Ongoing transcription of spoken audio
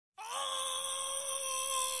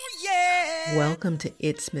Welcome to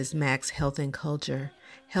It's Ms. Max Health and Culture.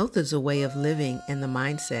 Health is a way of living and the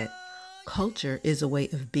mindset. Culture is a way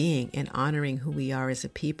of being and honoring who we are as a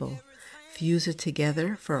people. Fuse it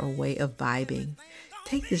together for a way of vibing.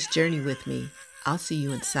 Take this journey with me. I'll see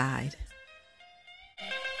you inside.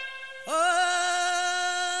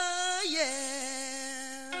 Oh, yeah.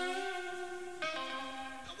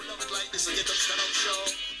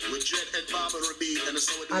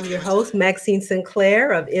 I'm your host, Maxine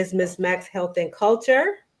Sinclair of Is Ms. Max Health and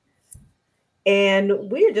Culture. And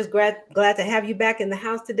we're just glad to have you back in the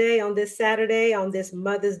house today on this Saturday, on this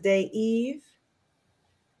Mother's Day Eve.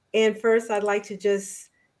 And first, I'd like to just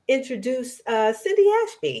introduce Cindy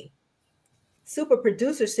Ashby, super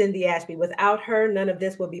producer Cindy Ashby. Without her, none of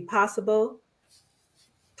this would be possible.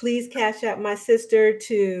 Please cash out my sister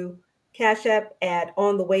to Cash App at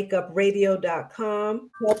onthewakeupradio.com.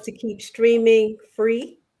 Help to keep streaming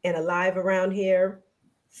free and alive around here.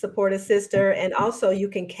 Support a sister. And also you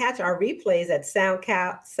can catch our replays at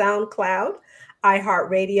SoundCloud,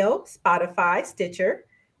 iHeartRadio, Spotify, Stitcher,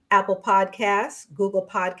 Apple Podcasts, Google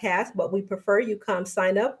Podcasts. But we prefer you come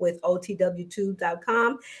sign up with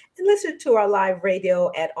otw2.com and listen to our live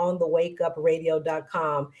radio at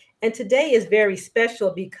onthewakeupradio.com. And today is very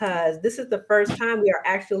special because this is the first time we are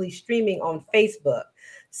actually streaming on Facebook.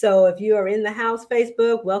 So if you are in the house,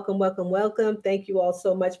 Facebook, welcome, welcome, welcome. Thank you all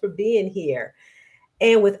so much for being here.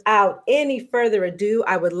 And without any further ado,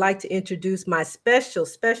 I would like to introduce my special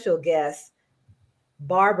guest,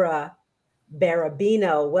 Barbara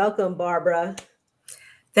Barabino. Welcome, Barbara.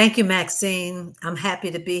 Thank you, Maxine. I'm happy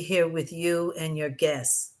to be here with you and your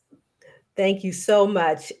guests. Thank you so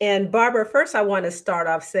much. And Barbara, first I want to start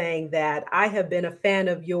off saying that I have been a fan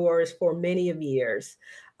of yours for many of years.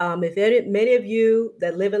 Many of you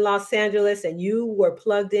that live in Los Angeles and you were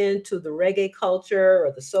plugged into the reggae culture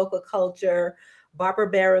or the soca culture,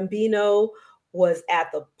 Barbara Barabino was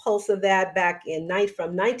at the pulse of that back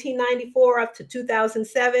from 1994 up to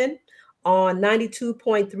 2007 on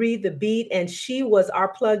 92.3 The Beat, and she was our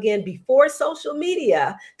plug-in before social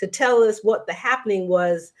media to tell us what the happening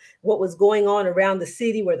was, what was going on around the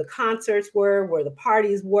city, where the concerts were, where the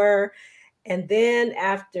parties were. And then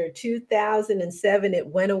after 2007, it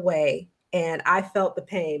went away, and I felt the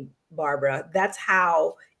pain, Barbara. That's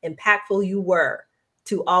how impactful you were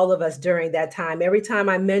to all of us during that time. Every time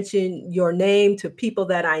I mention your name to people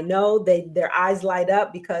that I know, their eyes light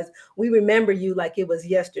up because we remember you like it was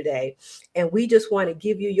yesterday. And we just want to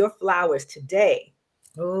give you your flowers today.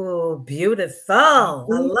 Oh, beautiful. I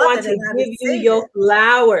want to give you your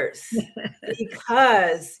flowers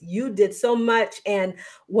because you did so much. And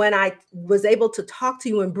when I was able to talk to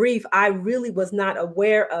you in brief, I really was not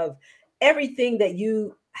aware of everything that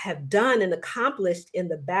you have done and accomplished in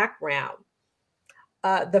the background.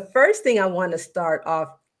 The first thing I want to start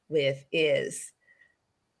off with is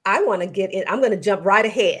I'm going to jump right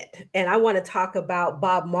ahead, and I want to talk about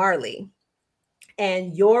Bob Marley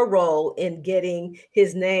and your role in getting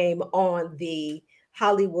his name on the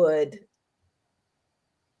Hollywood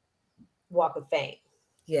Walk of Fame.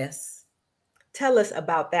 Yes. Tell us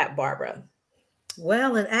about that, Barbara.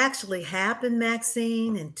 Well, it actually happened,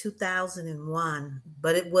 Maxine, in 2001,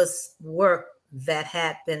 but it was work that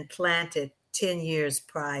had been planted 10 years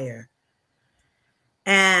prior.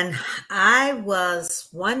 And I was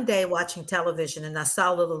one day watching television and I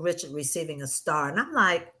saw Little Richard receiving a star. And I'm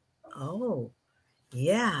like, oh,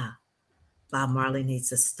 yeah, Bob Marley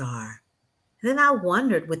needs a star. And then I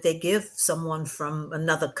wondered, would they give someone from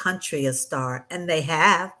another country a star? And they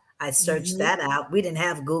have. I searched that out. We didn't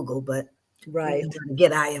have Google, but right, we knew to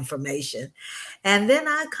get our information. And then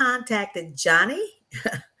I contacted Johnny,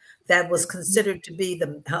 that was considered to be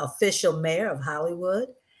the official mayor of Hollywood.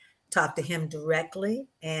 Talked to him directly,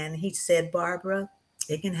 and he said, Barbara,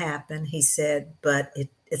 it can happen. He said, but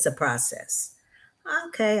it's a process.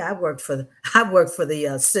 Okay, I worked for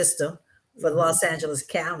the system for Los Angeles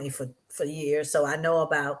County for years, so I know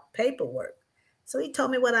about paperwork. So he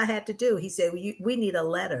told me what I had to do. He said, we need a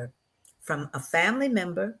letter from a family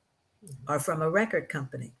member or from a record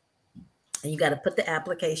company, and you got to put the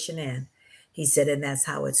application in. He said, and that's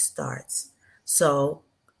how it starts. So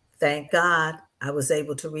thank God I was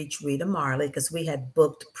able to reach Rita Marley because we had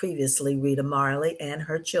booked previously Rita Marley and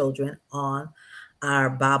her children on our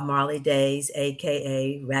Bob Marley Days,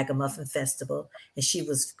 aka Ragamuffin Festival. And she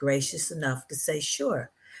was gracious enough to say,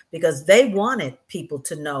 sure, because they wanted people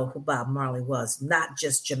to know who Bob Marley was, not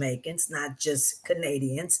just Jamaicans, not just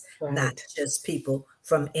Canadians, not just people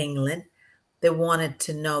from England. They wanted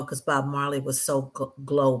to know because Bob Marley was so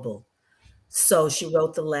global. So she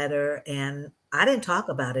wrote the letter, and I didn't talk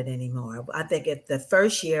about it anymore. I think at the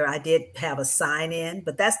first year I did have a sign in,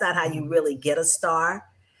 but that's not how you really get a star.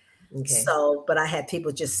 Okay. So, but I had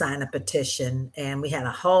people just sign a petition, and we had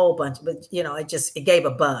a whole bunch, but it gave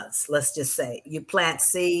a buzz. Let's just say you plant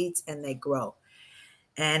seeds and they grow.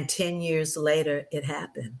 And 10 years later, it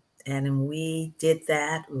happened. And we did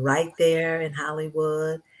that right there in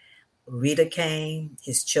Hollywood. Rita came,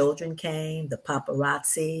 his children came, the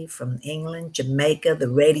paparazzi from England, Jamaica. The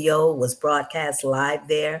radio was broadcast live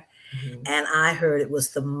there. Mm-hmm. And I heard it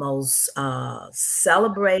was the most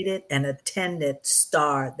celebrated and attended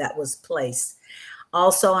star that was placed.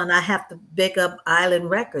 Also, and I have to big up Island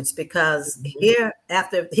Records, because here,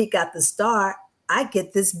 after he got the star, I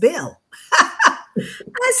get this bill.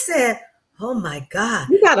 I said, oh my God.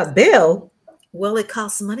 You got a bill? Well, it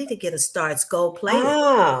costs money to get a star. It's gold plated.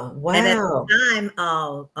 Ah, wow. And at the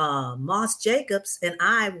time, Moss Jacobs and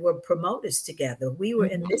I were promoters together. We were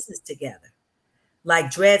in business together. Like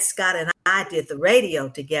Dred Scott and I did the radio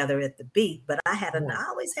together at the Beat, but I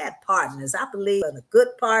always had partners. I believe a good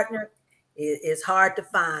partner is hard to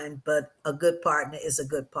find, but a good partner is a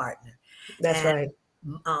good partner. That's right.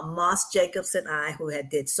 Moss Jacobs and I, who had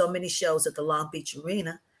did so many shows at the Long Beach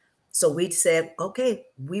Arena, so we said, okay,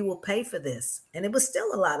 we will pay for this. And it was still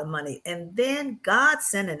a lot of money. And then God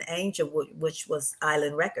sent an angel, which was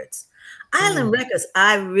Island Records. Island Records,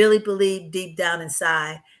 I really believe deep down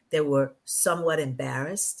inside, they were somewhat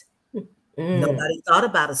embarrassed. Nobody thought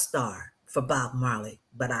about a star for Bob Marley,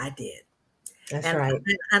 but I did. That's right.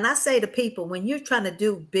 And I say to people, when you're trying to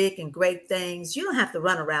do big and great things, you don't have to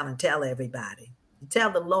run around and tell everybody. You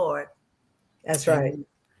tell the Lord. That's right.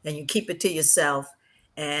 And you keep it to yourself.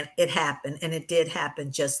 And it happened, and it did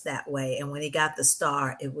happen just that way. And when he got the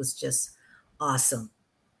star, it was just awesome.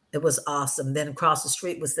 It was awesome. Then across the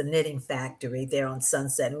street was the Knitting Factory there on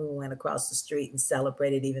Sunset, and we went across the street and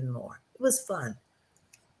celebrated even more. It was fun.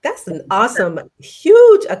 That's an awesome,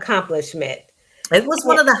 huge accomplishment. It was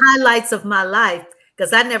one of the highlights of my life,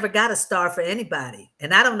 because I never got a star for anybody.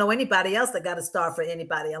 And I don't know anybody else that got a star for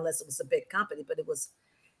anybody unless it was a big company, but it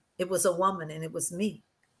was a woman, and it was me.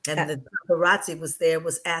 And the paparazzi was there,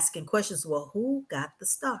 was asking questions. Well, who got the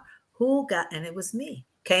star? And it was me.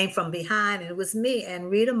 Came from behind, and it was me. And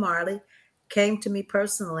Rita Marley came to me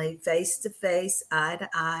personally, face to face, eye to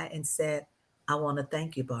eye, and said, I want to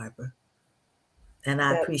thank you, Barbara. And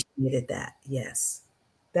I appreciated that. Yes.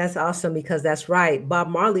 That's awesome, because that's right. Bob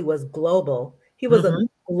Marley was global. He was a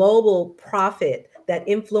global prophet that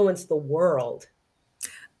influenced the world.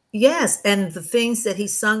 Yes, and the things that he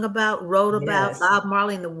sung about, wrote about, Bob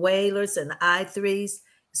Marley and the Wailers and the I3s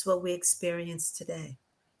is what we experience today.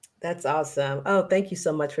 That's awesome. Oh, thank you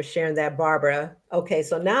so much for sharing that, Barbara. Okay,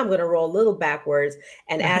 so now I'm going to roll a little backwards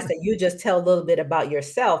and ask that you just tell a little bit about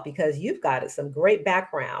yourself, because you've got some great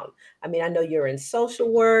background. I mean, I know you're in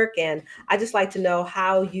social work, and I just like to know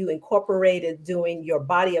how you incorporated doing your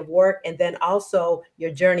body of work, and then also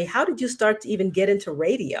your journey. How did you start to even get into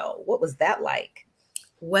radio? What was that like?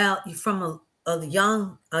 Well, from a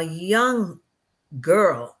young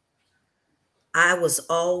girl,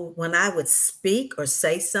 when I would speak or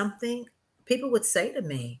say something, people would say to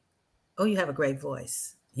me, oh, you have a great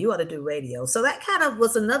voice. You ought to do radio. So that kind of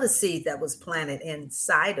was another seed that was planted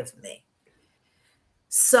inside of me.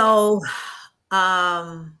 So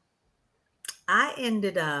I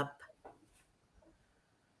ended up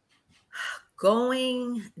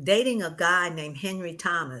dating a guy named Henry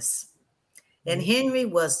Thomas. And Henry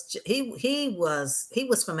was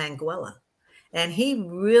from Anguilla, and he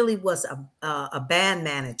really was a band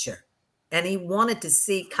manager, and he wanted to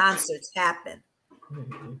see concerts happen.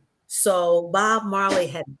 So Bob Marley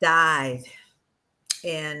had died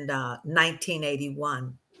in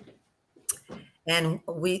 1981, and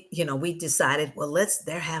we decided, well,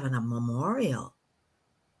 they're having a memorial,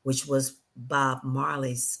 which was Bob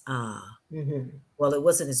Marley's. Well, it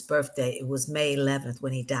wasn't his birthday. It was May 11th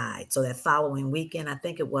when he died. So that following weekend, I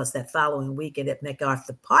think it was that following weekend at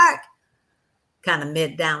MacArthur Park, kind of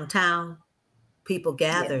mid-downtown, people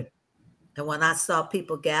gathered. Yeah. And when I saw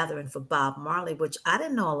people gathering for Bob Marley, which I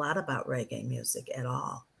didn't know a lot about reggae music at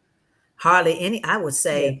all. Hardly any, I would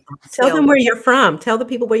say. Yeah. Tell them where you're from. Tell the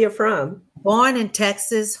people where you're from. Born in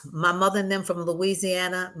Texas, my mother and them from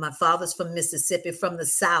Louisiana. My father's from Mississippi, from the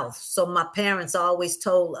South. So my parents always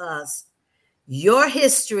told us, your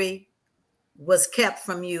history was kept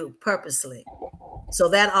from you purposely. So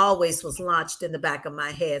that always was launched in the back of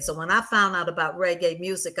my head. So when I found out about reggae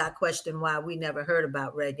music, I questioned why we never heard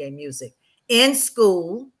about reggae music in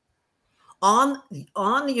school, on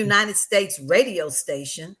the United States radio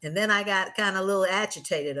station. And then I got kind of a little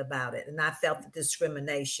agitated about it. And I felt the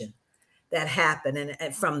discrimination that happened.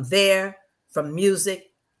 And from there, from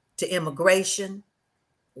music to immigration.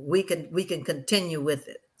 We can continue with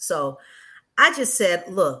it. So I just said,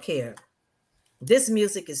 look here, this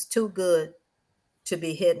music is too good to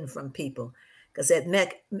be hidden from people. Because at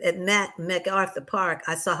MacArthur Park,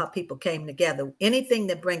 I saw how people came together. Anything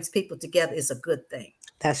that brings people together is a good thing.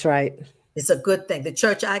 That's right. It's a good thing. The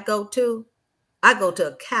church I go to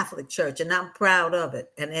a Catholic church, and I'm proud of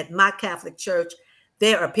it. And at my Catholic church,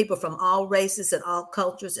 there are people from all races and all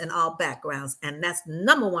cultures and all backgrounds. And that's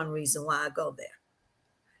number one reason why I go there.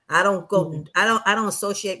 I don't go, I don't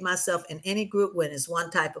associate myself in any group when it's one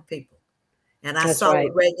type of people. And I saw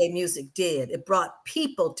what reggae music did. It brought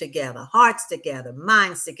people together, hearts together,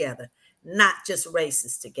 minds together, not just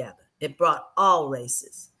races together. It brought all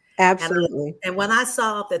races. Absolutely. And when I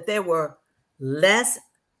saw that there were less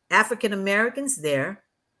African Americans there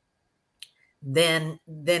than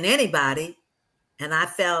anybody, and I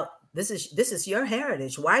felt this is your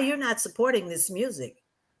heritage. Why are you not supporting this music?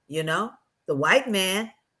 You know, the white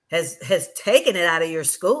man has taken it out of your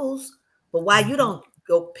schools, but why you don't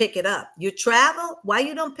go pick it up? You travel, why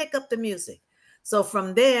you don't pick up the music? So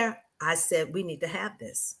from there, I said, we need to have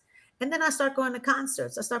this. And then I start going to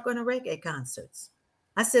concerts. I start going to reggae concerts.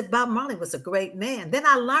 I said, Bob Marley was a great man. Then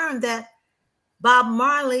I learned that Bob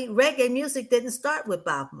Marley, reggae music didn't start with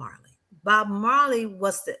Bob Marley. Bob Marley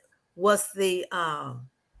was the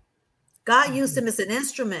God used him as an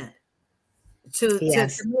instrument to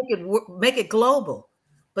make it global.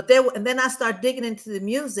 But and then I started digging into the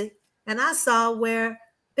music, and I saw where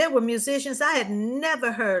there were musicians I had never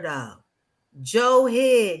heard of. Joe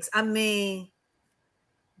Higgs,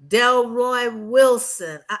 Delroy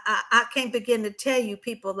Wilson. I can't begin to tell you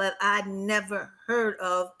people that I'd never heard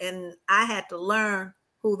of, and I had to learn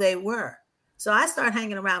who they were. So I started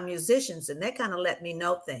hanging around musicians, and they kind of let me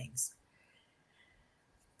know things.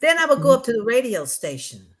 Then I would go up to the radio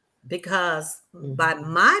station because by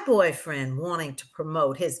my boyfriend wanting to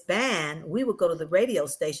promote his band, we would go to the radio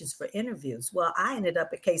stations for interviews. Well, I ended up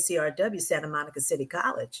at KCRW, Santa Monica City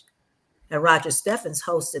College, and Roger Steffens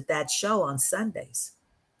hosted that show on Sundays.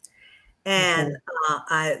 And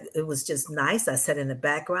it was just nice. I sat in the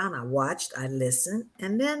background, I watched, I listened.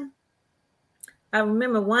 And then I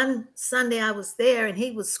remember one Sunday I was there and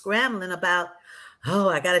he was scrambling about,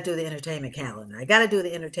 I got to do the entertainment calendar. I got to do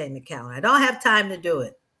the entertainment calendar. I don't have time to do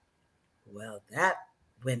it. Well, that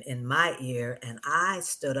went in my ear, and I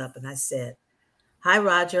stood up and I said, hi,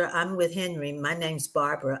 Roger, I'm with Henry. My name's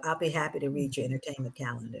Barbara. I'll be happy to read your entertainment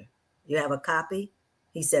calendar. You have a copy?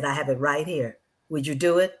 He said, I have it right here. Would you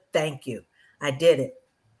do it? Thank you. I did it.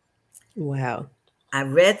 Wow. I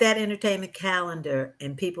read that entertainment calendar,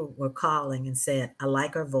 and people were calling and said, I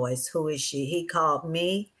like her voice. Who is she? He called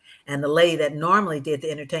me, and the lady that normally did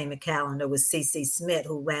the entertainment calendar was CC Smith,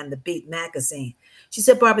 who ran the Beat magazine. She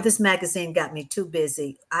said, Barbara, this magazine got me too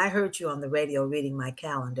busy. I heard you on the radio reading my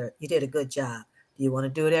calendar. You did a good job. Do you want to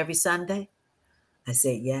do it every Sunday? I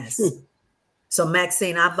said, yes. So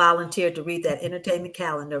Maxine, I volunteered to read that entertainment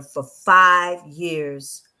calendar for 5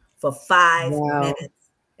 years, for 5 minutes.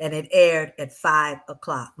 And it aired at 5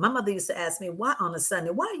 o'clock. My mother used to ask me, why on a Sunday?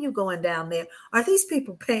 Why are you going down there? Are these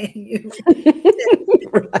people paying you?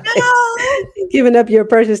 No. Giving up your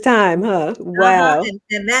precious time, huh? Wow.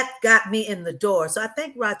 And that got me in the door. So I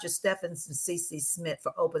thank Roger Steffens and CC Smith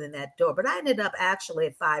for opening that door. But I ended up actually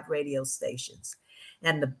at 5 radio stations.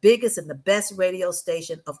 And the biggest and the best radio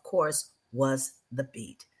station, of course, was The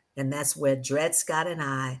Beat. And that's where Dred Scott and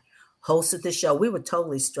I hosted the show. We were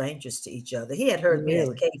totally strangers to each other. He had heard me as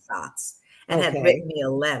K Fox and had written me a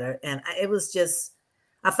letter. And it was just,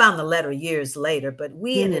 I found the letter years later, but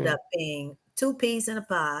we ended up being 2 peas in a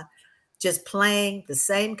pod, just playing the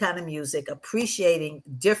same kind of music, appreciating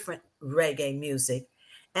different reggae music,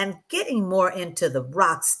 and getting more into the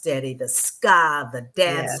rock steady, the ska, the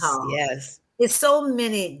dance hall. Yes. It's so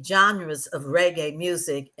many genres of reggae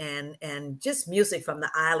music and just music from the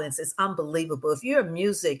islands. It's unbelievable. If you're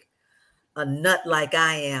a nut like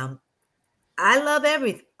I am, I love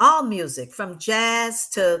all music, from jazz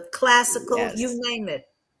to classical, you name it.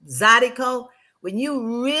 Zydeco. When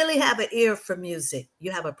you really have an ear for music,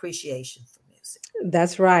 you have appreciation for music.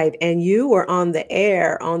 That's right. And you were on the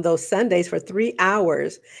air on those Sundays for 3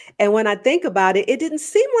 hours. And when I think about it, it didn't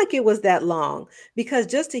seem like it was that long, because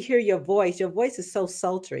just to hear your voice is so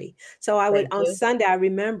sultry. So on Sunday,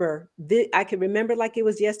 I could remember like it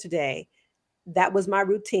was yesterday. That was my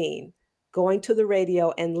routine, going to the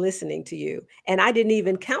radio and listening to you. And I didn't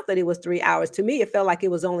even count that it was 3 hours. To me, it felt like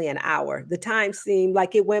it was only an hour. The time seemed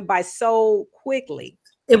like it went by so quickly.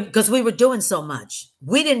 Because we were doing so much.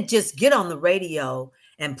 We didn't just get on the radio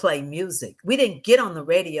and play music. We didn't get on the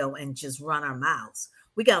radio and just run our mouths.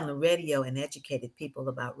 We got on the radio and educated people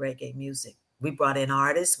about reggae music. We brought in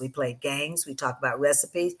artists, we played games, we talked about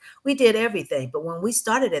recipes, we did everything. But when we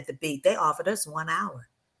started at the Beat, they offered us 1 hour.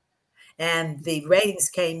 And the ratings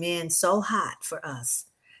came in so hot for us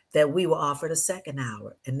that we were offered a second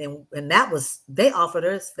hour. And that was, they offered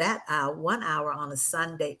us that hour, 1 hour on a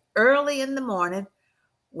Sunday, early in the morning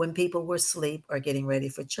when people were asleep or getting ready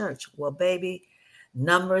for church. Well, baby,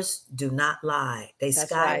 numbers do not lie. They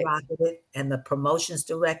That's right. skyrocketed, and the promotions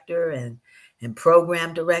director and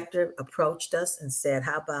program director approached us and said,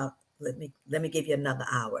 how about let me give you another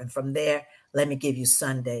hour. And from there, let me give you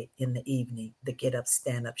Sunday in the evening, the Get Up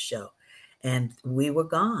Stand Up show. And we were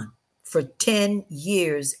gone for 10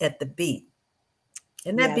 years at the Beat.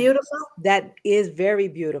 Isn't that beautiful? That is very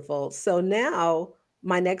beautiful. So now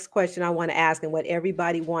my next question I want to ask, and what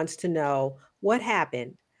everybody wants to know, what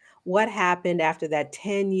happened? What happened after that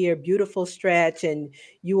 10-year beautiful stretch, and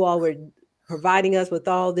you all were providing us with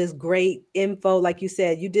all this great info? Like you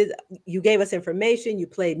said, you gave us information, you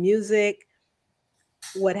played music.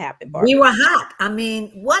 What happened, We Barbara? were hot. I mean,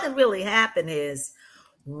 what really happened is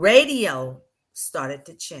radio started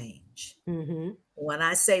to change. Mm-hmm. When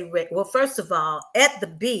I say, well, first of all, at the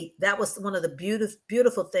Beat, that was one of the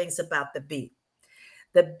beautiful things about the Beat.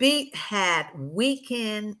 The Beat had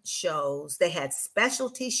weekend shows. They had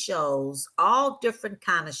specialty shows, all different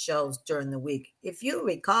kind of shows during the week. If you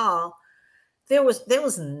recall, there was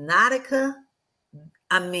Nautica.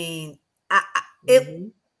 I mean, Mm-hmm.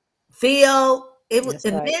 Theo. It was, That's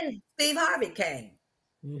and right. then Steve Harvey came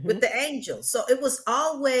Mm-hmm. with the Angels. So it was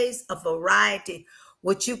always a variety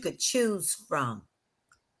what you could choose from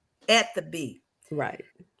at the Beat. Right.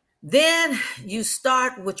 Then you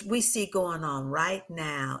start, which we see going on right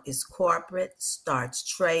now, is corporate starts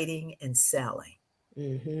trading and selling.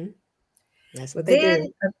 Mm-hmm. That's what they Then,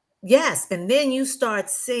 do. yes, and then you start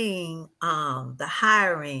seeing the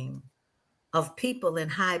hiring of people in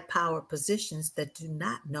high power positions that do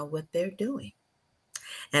not know what they're doing.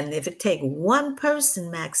 And if it take one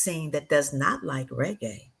person, Maxine, that does not like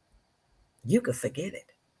reggae, you could forget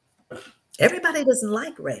it. Everybody doesn't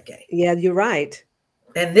like reggae. Yeah, you're right.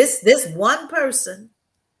 And this one person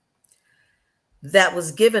that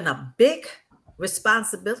was given a big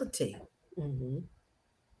responsibility. Mm-hmm.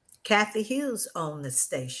 Kathy Hughes owned the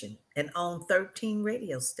station and owned 13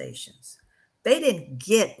 radio stations. They didn't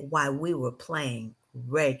get why we were playing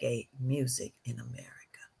reggae music in America.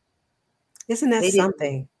 Isn't that They didn't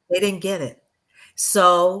something? they didn't get it.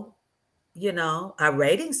 So, our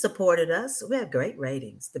ratings supported us. We had great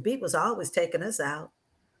ratings. The Beat was always taking us out.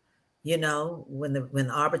 When the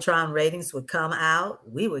Arbitron ratings would come out,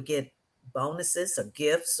 we would get bonuses or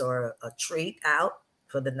gifts or a treat out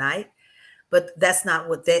for the night. But that's not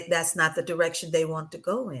that's not the direction they want to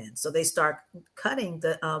go in. So they start cutting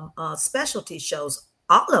the specialty shows,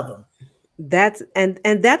 all of them.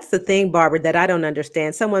 And that's the thing, Barbara, that I don't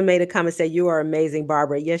understand. Someone made a comment, say you are amazing,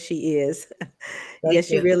 Barbara. Yes, she is. Thank Yes,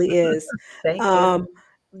 she you. really is. Thank you. Um,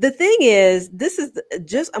 the thing is,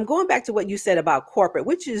 I'm going back to what you said about corporate,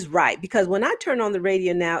 which is right. Because when I turn on the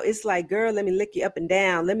radio now, it's like, girl, let me lick you up and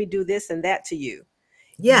down. Let me do this and that to you.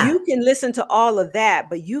 Yeah. You can listen to all of that,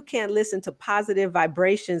 but you can't listen to positive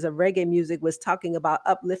vibrations of reggae music, was talking about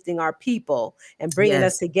uplifting our people and bringing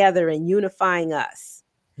us Yes. together and unifying us.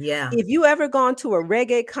 Yeah. If you ever gone to a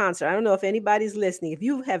reggae concert, I don't know if anybody's listening, if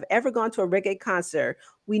you have ever gone to a reggae concert,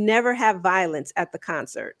 we never have violence at the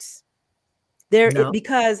concerts. No.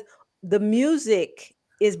 Because the music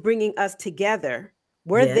is bringing us together.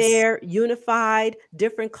 We're Yes. there, unified,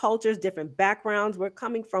 different cultures, different backgrounds. We're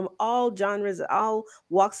coming from all genres, all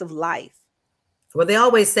walks of life. Well, they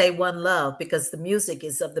always say one love because the music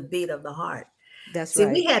is of the beat of the heart. That's See,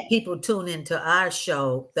 we right. had people tune into our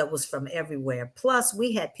show that was from everywhere. Plus,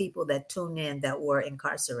 we had people that tuned in that were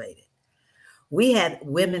incarcerated. We had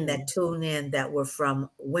women that tuned in that were from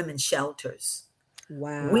women's shelters.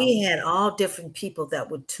 Wow. We had all different people that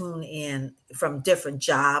would tune in from different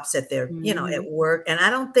jobs at their, at work. And I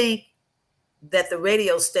don't think that the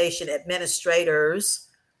radio station administrators,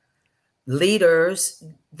 leaders,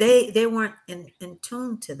 they weren't in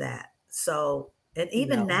tune to that. So, and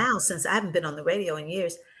even No. now, since I haven't been on the radio in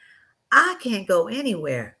years, I can't go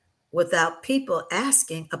anywhere without people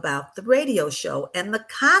asking about the radio show and the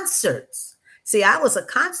concerts. See, I was a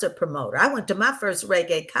concert promoter. I went to my first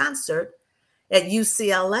reggae concert at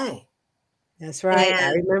UCLA. That's right. I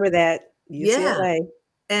And remember that. yeah, UCLA.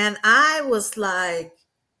 and I was like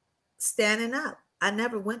standing up. I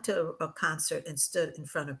never went to a concert and stood in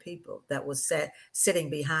front of people that was sitting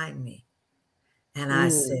behind me. And I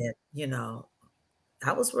Mm. said,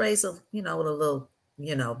 I was raised, with a little,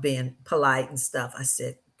 being polite and stuff. I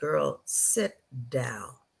said, girl, sit down.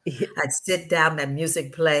 I'd sit down, that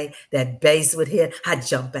music play, that bass would hit, I'd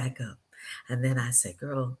jump back up. And then I'd say,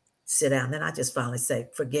 girl, sit down. Then I just finally say,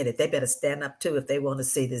 forget it. They better stand up too if they want to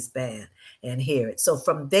see this band and hear it. So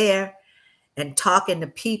from there and talking to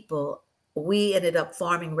people, we ended up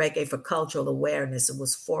forming Reggae for Cultural Awareness. It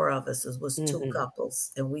was 4 of us. It was 2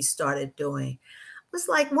 couples. And we started doing, it was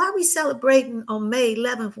like, why are we celebrating on May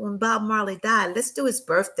 11th when Bob Marley died? Let's do his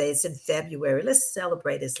birthday. It's in February. Let's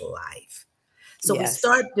celebrate his life. So we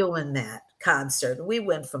started doing that concert. We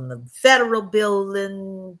went from the Federal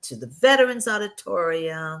Building to the Veterans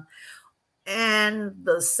Auditorium and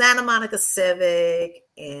the Santa Monica Civic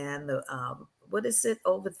and the, what is it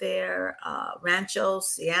over there? Rancho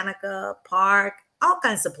Cienega Park, all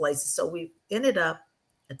kinds of places. So we ended up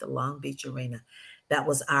at the Long Beach Arena. That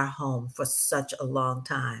was our home for such a long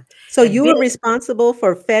time. So you were responsible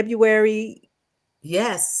for February?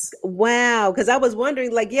 Yes. Wow. Because I was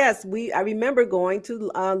wondering, like, yes, I remember going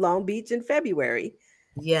to Long Beach in February.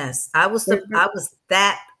 Yes, I was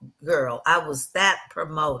that girl. I was that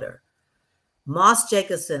promoter. Moss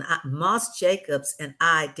Jacobs and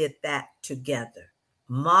I did that together.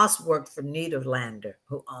 Moss worked for Nederlander,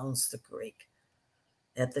 who owns the Greek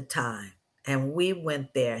at the time. And we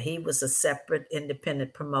went there. He was a separate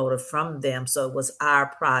independent promoter from them. So it was our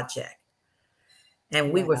project.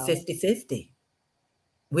 And we were 50-50.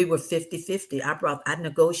 We were 50-50. I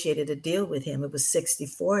negotiated a deal with him. It was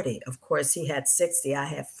 60-40. Of course, he had 60, I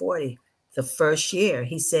had 40. The first year,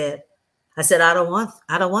 I said, I don't want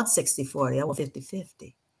 60-40. I want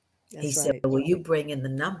 50-50. He said, well, you bring in the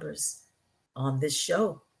numbers on this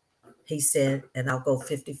show. He said, and I'll go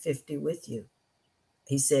 50-50 with you.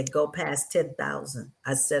 He said, go past 10,000.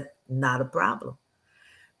 I said, not a problem.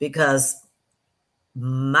 Because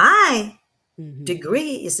my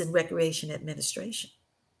degree is in recreation administration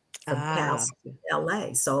from Cal State,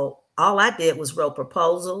 LA. So all I did was wrote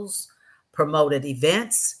proposals, promoted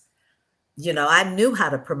events. You know, I knew how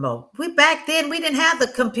to promote. Back then, we didn't have the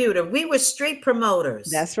computer. We were street promoters.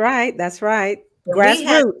 That's right. Grassroots.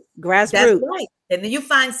 That's right. And then you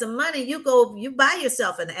find some money, you buy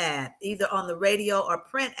yourself an ad, either on the radio or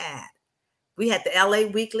print ad. We had the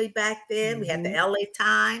LA Weekly back then. We had the LA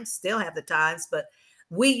Times, still have the Times, but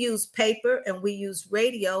we use paper and we use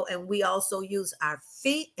radio, and we also use our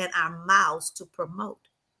feet and our mouths to promote.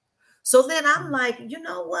 So then I'm like, you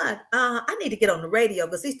know what? I need to get on the radio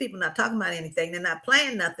because these people are not talking about anything. They're not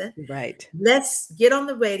playing nothing. Right. Let's get on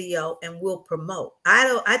the radio and we'll promote.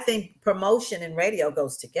 I think promotion and radio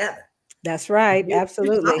goes together. That's right.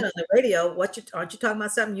 Absolutely. You're talking on the radio. Aren't you talking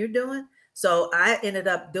about something you're doing? So I ended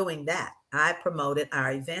up doing that. I promoted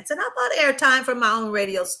our events and I bought airtime from my own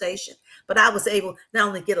radio station, but I was able not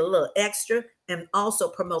only get a little extra and also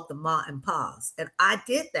promote the Ma and Pa's. And I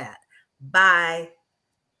did that by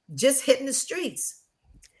just hitting the streets.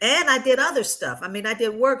 And I did other stuff. I mean, I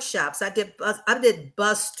did workshops. I did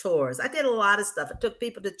bus tours. I did a lot of stuff. I took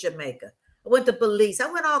people to Jamaica. I went to Belize. I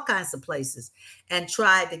went all kinds of places and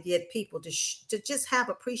tried to get people to just have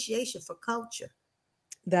appreciation for culture.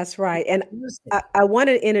 That's right. And I want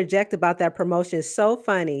to interject about that promotion. It's so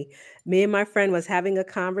funny. Me and my friend was having a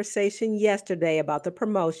conversation yesterday about the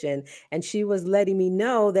promotion, and she was letting me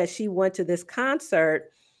know that she went to this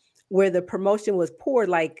concert where the promotion was poor,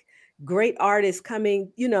 like great artists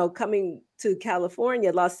coming to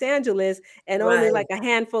California, Los Angeles, and only like a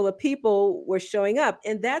handful of people were showing up.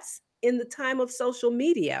 And that's in the time of social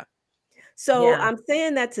media. So I'm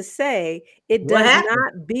saying that to say it does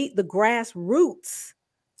not beat the grassroots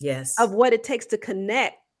of what it takes to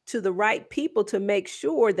connect to the right people to make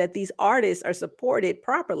sure that these artists are supported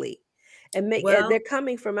properly. And they're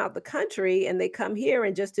coming from out the country and they come here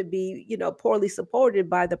and just to be, poorly supported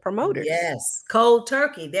by the promoters. Yes. Cold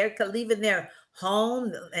turkey. They're leaving their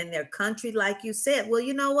home and their country, like you said. Well,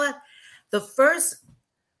 you know what? The first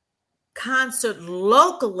concert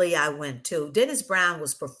locally I went to, Dennis Brown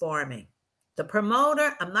was performing. The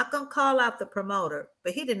promoter, I'm not going to call out the promoter,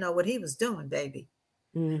 but he didn't know what he was doing, baby.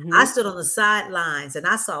 I stood on the sidelines and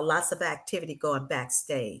I saw lots of activity going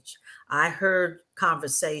backstage. I heard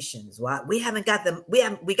conversations. Well, we got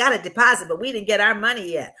a deposit, but we didn't get our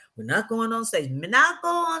money yet. We're not going on stage. We're not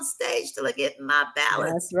going on stage till I get my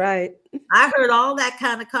ballots. That's right. I heard all that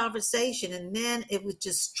kind of conversation, and then it was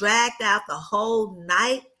just dragged out the whole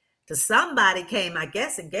night. Till somebody came, I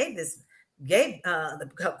guess, and gave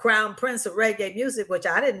the Crown Prince of Reggae music, which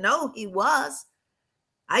I didn't know he was.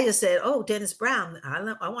 I just said, oh, Dennis Brown,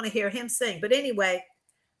 I want to hear him sing. But anyway,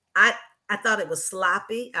 I thought it was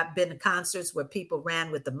sloppy. I've been to concerts where people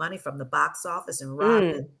ran with the money from the box office and robbed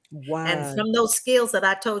it. Wow. And from those skills that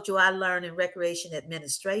I told you I learned in recreation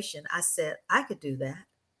administration, I said, I could do that.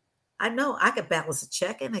 I know I could balance a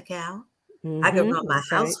checking account. I could run my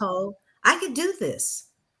That's right. household. I could do this.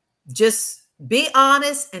 Just be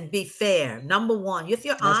honest and be fair. Number one, if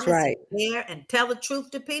you're That's honest and right. fair and tell the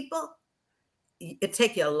truth to people, it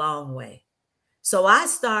take you a long way. So I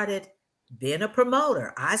started being a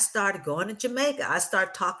promoter. I started going to Jamaica. I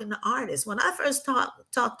started talking to artists. When I first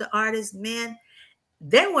talked to artists, men,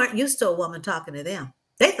 they weren't used to a woman talking to them.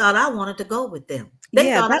 They thought I wanted to go with them. They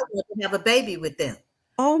Yeah, thought I that wanted to have a baby with them.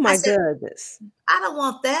 oh I my said, goodness. I don't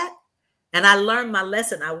want that. And I learned my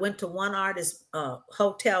lesson. I went to one artist's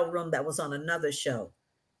hotel room that was on another show.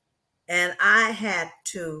 And I had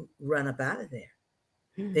to run up out of there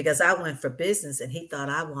Mm. because I went for business and he thought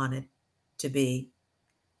I wanted to be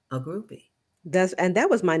a groupie. That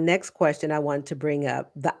was my next question I wanted to bring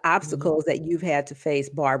up. The Mhm. obstacles that you've had to face,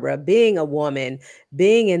 Barbara, being a woman,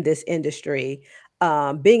 being in this industry,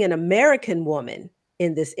 being an American woman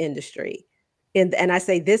in this industry. And I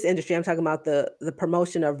say this industry, I'm talking about the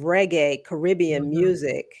promotion of reggae, Caribbean Mhm.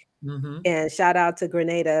 music. Mhm. And shout out to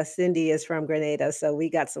Grenada. Cindy is from Grenada, so we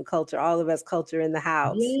got some culture. All of us culture in the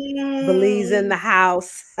house. Belize in Yay. the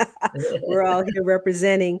house. We're all here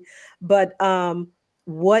representing. But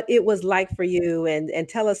what it was like for you, and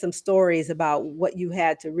tell us some stories about what you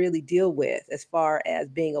had to really deal with as far as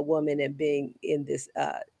being a woman and being in this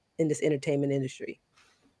entertainment industry.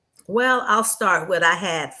 Well, I'll start with I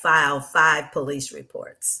had filed 5 police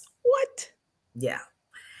reports. What? Yeah.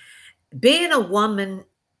 Being a woman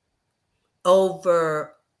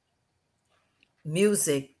over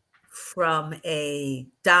music from a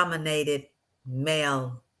dominated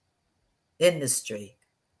male industry,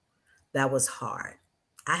 that was hard.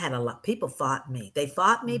 I had a lot. People fought me. They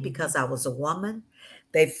fought me Mhm. because I was a woman.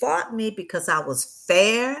 They fought me because I was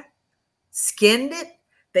fair skinned.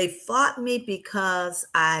 They fought me because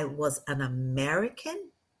I was an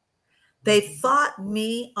American. They fought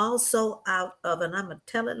me also out of, and I'm going to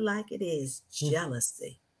tell it like it is, Mm.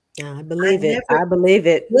 jealousy. I I believe it. never I believe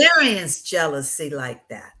it. experienced jealousy like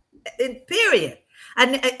that. Period.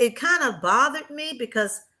 And it kind of bothered me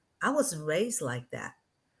because I wasn't raised like that.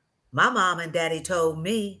 My mom and daddy told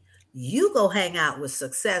me, you go hang out with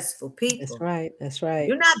successful That's people. right. That's right.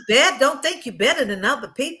 You're not bad. Don't think you're better than other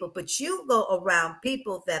people, but you go around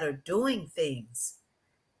people that are doing things.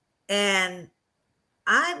 And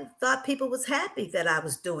I thought people was happy that I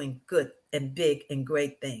was doing good and big and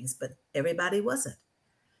great things, but everybody wasn't.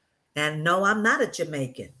 And no, I'm not a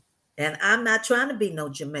Jamaican. And I'm not trying to be no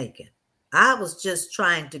Jamaican. I was just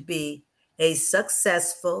trying to be a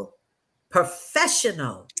successful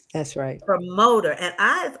professional That's right. promoter. And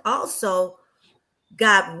I've also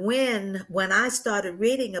got wind when I started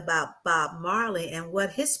reading about Bob Marley and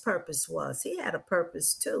what his purpose was. He had a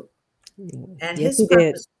purpose too. And Yes, his he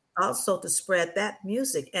did. purpose also to spread that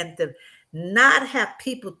music and to not have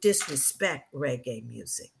people disrespect reggae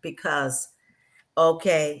music because,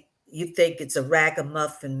 okay, you think it's a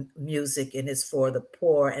ragamuffin music and it's for the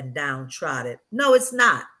poor and downtrodden. No, it's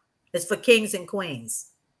not. It's for kings and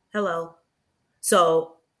queens. Hello.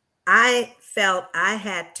 So I felt I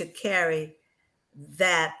had to carry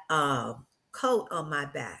that coat on my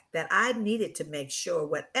back, that I needed to make sure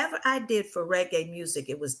whatever I did for reggae music,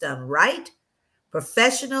 it was done right,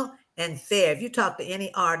 professional, and fair. If you talk to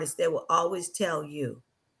any artist, they will always tell you,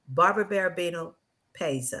 Barbara Barabino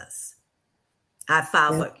pays us. I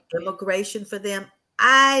filed Yeah. for immigration for them.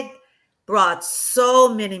 I brought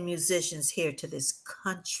so many musicians here to this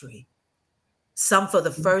country, some for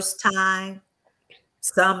the first time,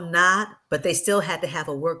 some not, but they still had to have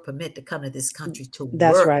a work permit to come to this country to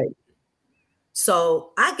That's work. right.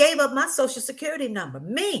 So I gave up my social security number,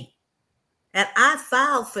 me, and I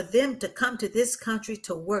filed for them to come to this country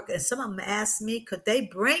to work. And some of them asked me, could they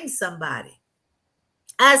bring somebody?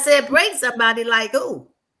 I said, bring somebody like who?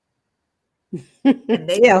 And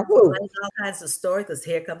they would Yeah. Who? explain all kinds of stories because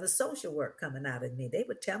here comes the social work coming out of me. They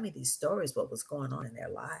would tell me these stories, what was going on in their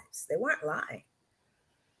lives. They weren't lying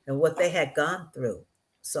and what they had gone through.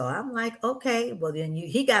 So I'm like, okay, well then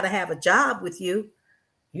he got to have a job with you.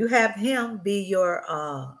 You have him be your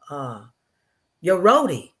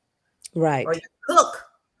roadie or Right. your cook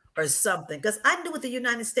or something. Because I knew what the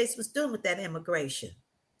United States was doing with that immigration.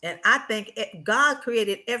 And I think God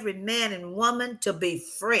created every man and woman to be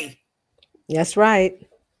free. That's right.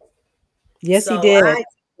 Yes, he So did.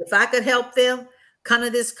 if I could help them come to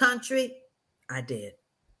this country, I did.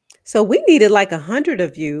 So we needed like 100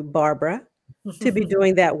 of you, Barbara, to be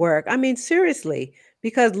doing that work. I mean, seriously,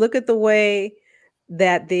 because look at the way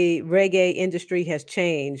that the reggae industry has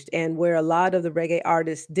changed and where a lot of the reggae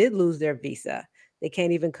artists did lose their visa. They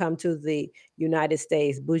can't even come to the United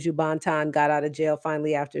States. Buju Banton got out of jail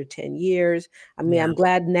finally after 10 years. I mean, Yeah. I'm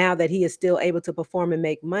glad now that he is still able to perform and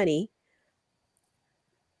make money,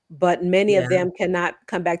 but many of Yeah. them cannot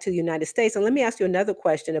come back to the United States. And let me ask you another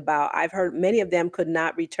question about, I've heard many of them could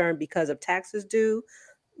not return because of taxes due,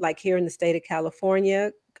 like here in the state of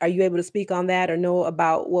California. Are you able to speak on that or know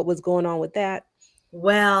about what was going on with that?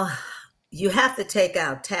 Well, you have to take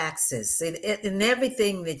out taxes in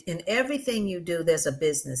everything you do. There's a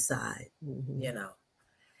business side, Mhm. you know,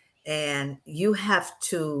 and you have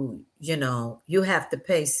to, you have to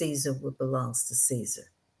pay Caesar what belongs to Caesar.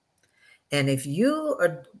 And if you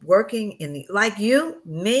are working like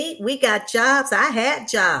me, we got jobs. I had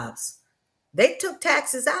jobs. They took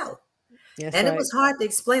taxes out. That's And it right. was hard to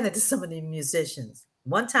explain it to some of the musicians.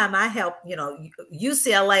 One time I helped,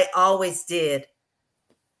 UCLA always did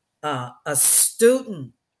a student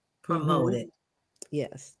Mhm. promoted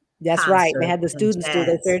Yes. That's right. They concert had the in students do,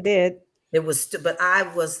 they jazz. sure did. It was, but I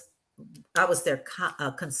was their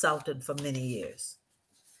consultant for many years.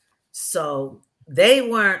 So they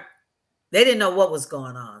didn't know what was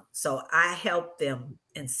going on. So I helped them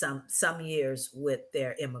in some years with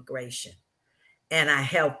their immigration, and I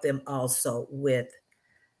helped them also with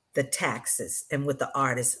the taxes and with the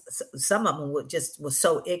artists. Some of them was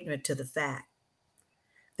so ignorant to the fact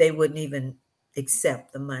they wouldn't even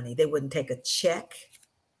accept the money. They wouldn't take a check.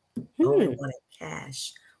 Oh, they Hmm. wanted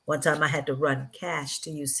cash. One time I had to run cash to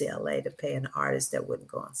UCLA to pay an artist that wouldn't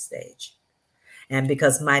go on stage. And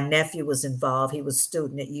because my nephew was involved, he was a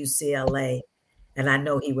student at UCLA, and I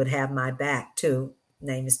know he would have my back too.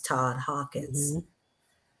 Name is Todd Hawkins. Mhm.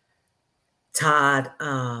 Todd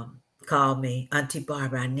called me, Auntie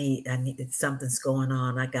Barbara, I need something's going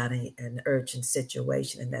on. I got an urgent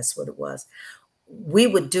situation, and that's what it was. We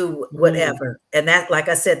would do Mm. whatever. And that, like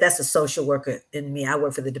I said, that's a social worker in me. I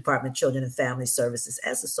work for the Department of Children and Family Services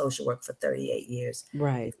as a social worker for 38 years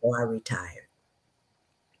Right. before I retired.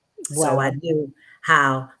 So I Wow. knew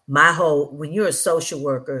how when you're a social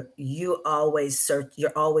worker, you're always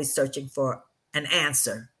searching for an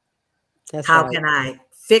answer. That's How right. can I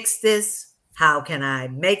fix this? How can I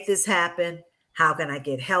make this happen? How can I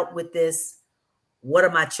get help with this? What are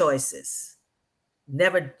my choices?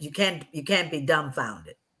 Never, you can't be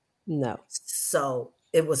dumbfounded. No. So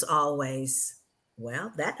it was always,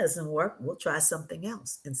 well, that doesn't work. We'll try something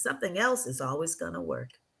else. And something else is always going to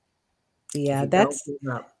work if Yeah, you don't that's give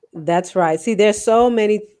up. that's right. See, there's so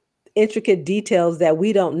many intricate details that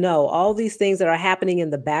we don't know. All these things that are happening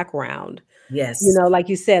in the background. Yes. Like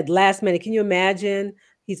you said, last minute. Can you imagine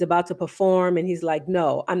he's about to perform and he's like,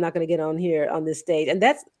 "No, I'm not going to get on here on this stage." And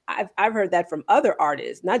that's I've heard that from other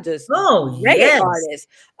artists, not just Oh, reggae yes. artists,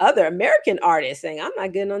 other American artists saying, "I'm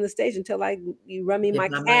not getting on the stage until you run me Get my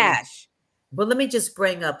my money. cash." Well, let me just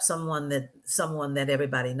bring up someone that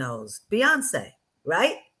everybody knows. Beyonce,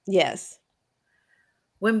 right? Yes.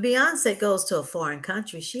 When Beyonce goes to a foreign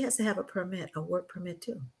country, she has to have a work permit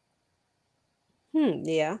too.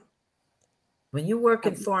 Yeah. When you work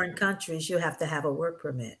in Um, foreign countries, you have to have a work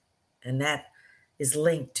permit. And that is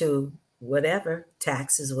linked to whatever,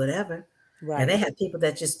 taxes, whatever. And they Right. have people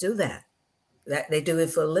that just do that. That they do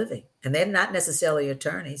it for a living. And they're not necessarily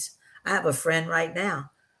attorneys. I have a friend right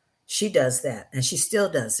now. She does that and she still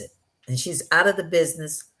does it. And she's out of the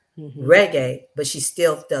business, Mhm. reggae, but she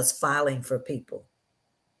still does filing for people.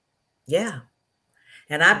 Yeah.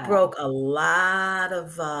 And I Wow. broke a lot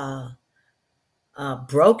of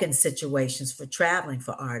broken situations for traveling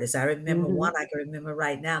for artists. I remember Mhm. one I can remember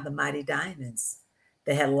right now, the Mighty Diamonds.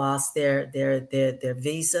 They had lost their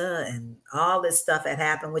visa and all this stuff had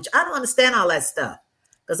happened, which I don't understand all that stuff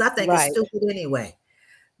because I think it's Right. stupid anyway.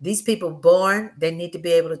 These people born, they need to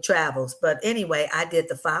be able to travel. But anyway, I did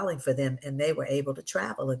the filing for them and they were able to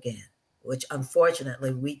travel again, which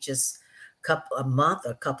unfortunately we just a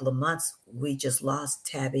couple of months, we just lost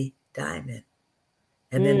Tabby Diamond.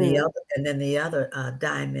 Mm. And then the other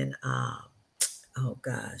diamond, oh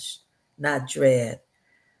gosh, not Dread.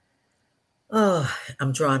 Oh,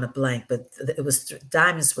 I'm drawing a blank, but it was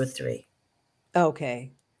diamonds were three.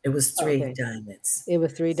 Okay. It was three Okay. diamonds. It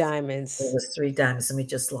was three It diamonds. was three diamonds, and we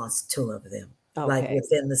just lost two of them, like Okay.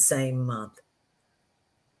 within the same month.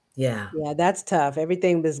 Yeah. Yeah, that's tough.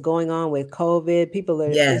 Everything that's going on with COVID,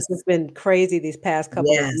 it's Yes. just been crazy these past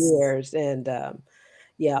couple of Yes. years. And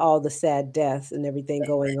yeah, all the sad deaths and everything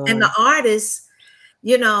going And the on. artists,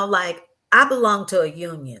 like I belong to a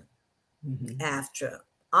union. Mhm. AFTRA.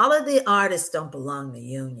 All of the artists don't belong to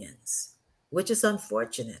unions, which is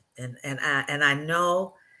unfortunate. And I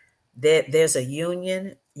know that there's a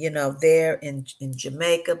union, there in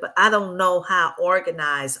Jamaica, but I don't know how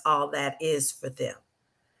organized all that is for them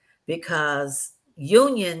because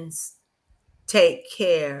unions take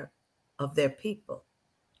care of their people.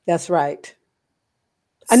 That's right.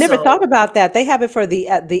 I never thought So, about that. They have it for the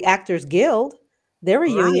Actors Guild. They're a right.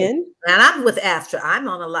 union. And I'm with AFTRA. I'm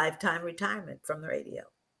on a lifetime retirement from the radio.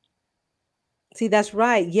 See, that's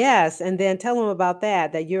right. Yes, and then tell them about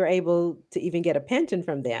that, that you're able to even get a pension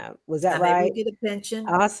from them. Was that I'm able right? to get a pension.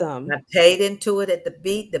 Awesome. I paid into it at the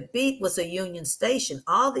Beat. The Beat was a union station.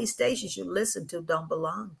 All these stations you listen to don't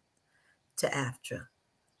belong to AFTRA,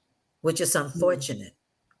 which is Mhm. unfortunate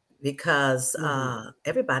because Mhm.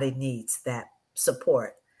 everybody needs that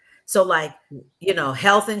support. So, like,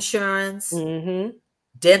 health insurance, Mhm.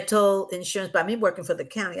 dental insurance. By me working for the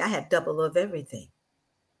county, I had double of everything.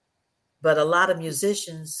 But a lot of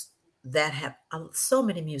musicians that have, so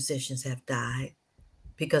many musicians have died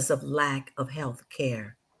because of lack of health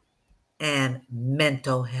care and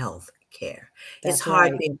mental health care. It's That's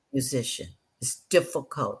hard right. being a musician. It's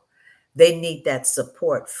difficult. They need that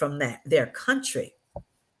support from their country.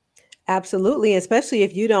 Absolutely, especially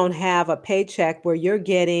if you don't have a paycheck where you're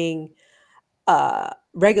getting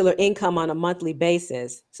regular income on a monthly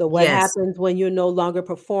basis. So what Yes. happens when you're no longer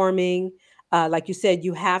performing? Like you said,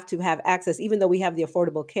 you have to have access. Even though we have the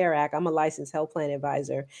Affordable Care Act, I'm a licensed health plan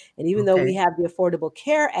advisor, and even though we Okay. have the Affordable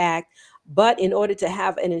Care Act, but in order to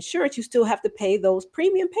have an insurance, you still have to pay those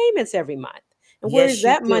premium payments every month. And where is Yes, you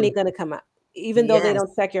that money do. going to come out? Even though they Yes.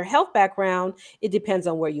 don't check your health background, it depends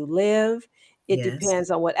on where you live. It Yes.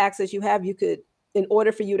 depends on what access you have. You could, in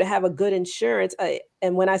order for you to have a good insurance,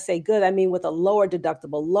 and when I say good, I mean with a lower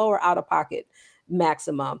deductible, lower out of pocket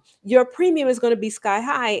maximum, your premium is going to be sky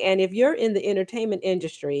high. And if you're in the entertainment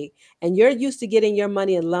industry and you're used to getting your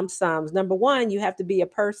money in lump sums, number one, you have to be a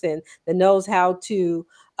person that knows how to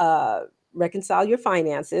uh, reconcile your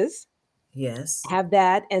finances, Yes. have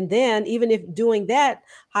that. And then even if doing that,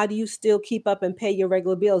 how do you still keep up and pay your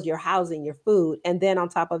regular bills, your housing, your food, and then on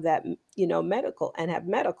top of that, medical, and have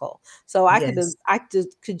medical. So Yes. I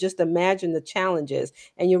just could just imagine the challenges.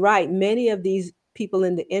 And you're right, many of these people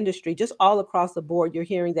in the industry, just all across the board, you're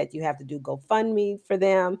hearing that you have to do GoFundMe for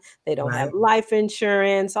them. They don't have Right. life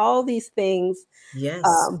insurance, all these things. Yes.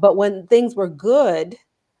 But when things were good,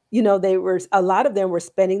 they were, a lot of them were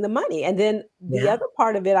spending the money. And then the Yeah. other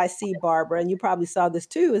part of it I see, Barbara, and you probably saw this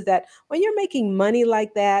too, is that when you're making money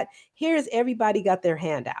like that, here's everybody got their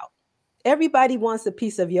hand out. Everybody wants a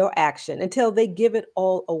piece of your action until they give it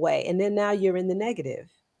all away. And then now you're in the negative.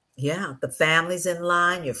 Yeah. The family's in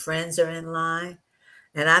line, your friends are in line.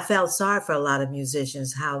 And I felt sorry for a lot of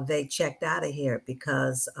musicians how they checked out of here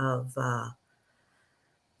because of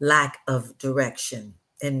lack of direction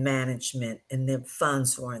and management, and their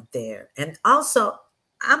funds weren't there. And also,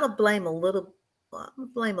 I'm gonna blame a little. I'm gonna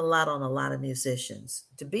blame a lot on a lot of musicians.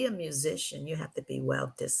 To be a musician, you have to be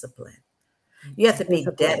well disciplined. You have to be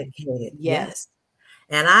Discipline. dedicated. Yes. Yes.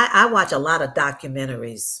 And I watch a lot of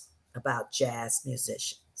documentaries about jazz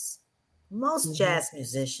musicians. Most Mhm. jazz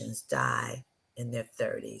musicians die in their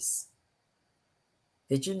 30s.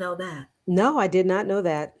 Did you know that? No, I did not know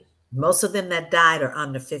that. Most of them that died are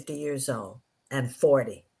under 50 years old and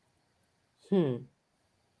 40. Hmm.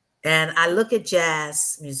 And I look at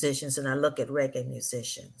jazz musicians and I look at reggae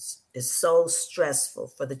musicians. It's so stressful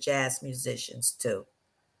for the jazz musicians too,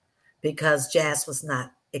 because jazz was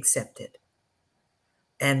not accepted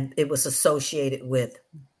and it was associated with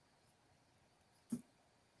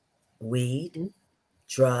weed,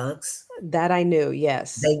 drugs. That I knew.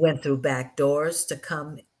 Yes. They went through back doors to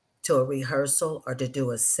come to a rehearsal or to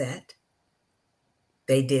do a set.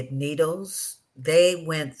 They did needles. They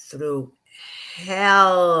went through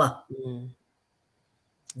hell. Mm.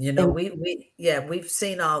 And We've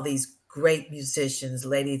seen all these great musicians,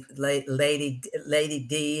 Lady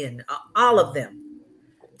D, and all of them.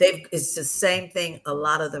 It's the same thing a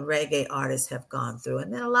lot of the reggae artists have gone through.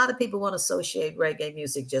 And then a lot of people want to associate reggae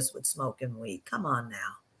music just with smoking weed. Come on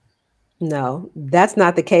now. no, that's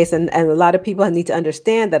not the case. And a lot of people need to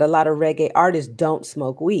understand that a lot of reggae artists don't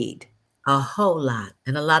smoke weed. A whole lot.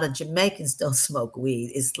 And a lot of Jamaicans don't smoke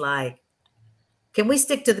weed. It's like, can we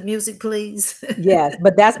stick to the music, please? Yes,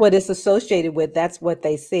 but that's what it's associated with. That's what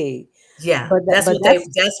they see. Yeah, But that's,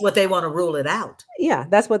 that's what they want to rule it out. yeah,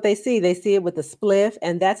 that's what they see. They see it with the spliff,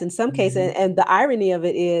 and that's in some cases. Mhm. And the irony of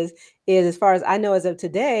it is as far as I know, as of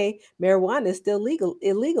today, marijuana is still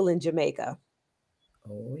illegal in Jamaica.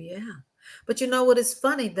 Oh yeah. But you know what? It's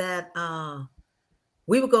funny that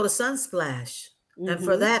we would go to Sunsplash, and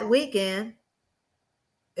for Hmm. that weekend,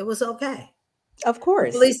 it was okay. Of The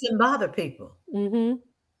course. police didn't bother people. Hmm.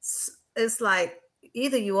 It's like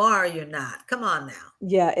either you are or you're not. Come on now.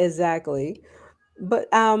 Yeah, exactly. But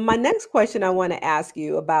my next question I want to ask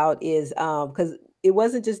you about is because it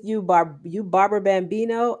wasn't just you, Barbara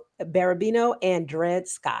Barabino, and Dred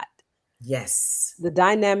Scott, Yes. the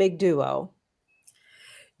dynamic duo.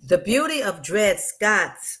 The beauty of Dred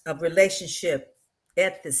Scott's relationship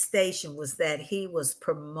at the station was that he was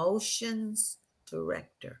promotions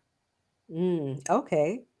director.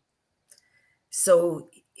 Okay. So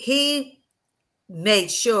he made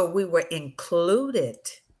sure we were included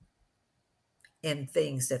in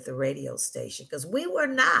things at the radio station because we were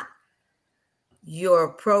not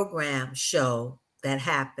your program show that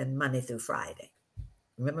happened Monday through Friday.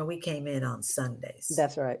 Remember, we came in on Sundays.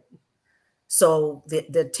 That's right. So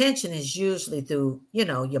the attention is usually through,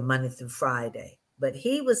 your Monday through Friday. But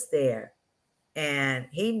he was there and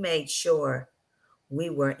he made sure we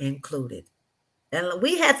were included. And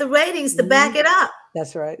we had the ratings to back it up.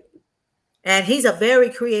 That's right. And he's a very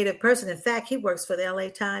creative person. In fact, he works for the LA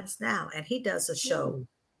Times now, and he does a show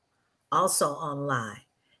also online.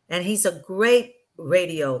 And he's a great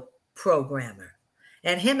radio programmer.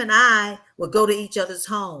 And him and I would go to each other's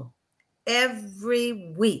home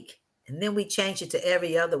every week. And then we changed it to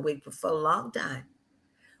every other week for a long time.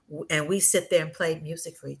 And we sit there and play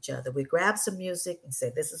music for each other. We grab some music and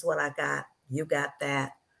say, this is what I got. You got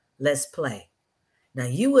that. Let's play. Now,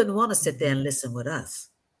 you wouldn't want to sit there and listen with us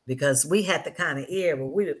because we had the kind of ear where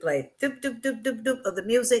we would play doop, doop, doop, doop, doop of the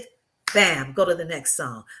music. Bam, go to the next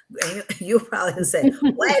song. And you probably say,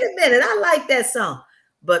 wait a minute, I like that song.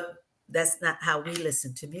 But that's not how we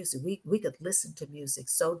listen to music. We could listen to music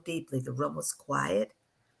so deeply. The room was quiet.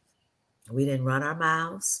 We didn't run our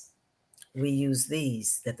mouths. We used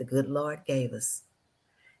these that the good Lord gave us.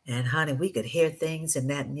 And honey, we could hear things in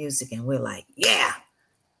that music and we're like, yeah,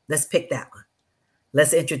 let's pick that one.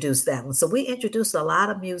 Let's introduce that one. So we introduced a lot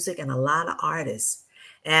of music and a lot of artists.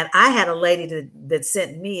 And I had a lady that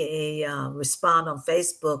sent me a respond on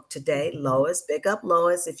Facebook today, Lois. Big up,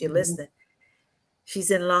 Lois, if you're listening. She's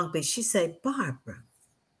in Long Beach. She said, Barbara,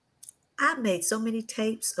 I made so many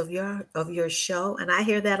tapes of your show, and I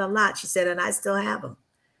hear that a lot. She said, and I still have them.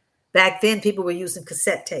 Back then, people were using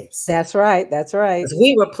cassette tapes. That's right. That's right.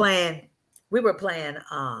 We were playing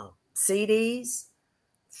CDs,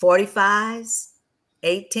 45s,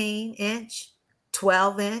 18-inch,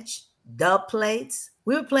 12-inch, dub plates.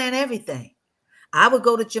 We were playing everything. I would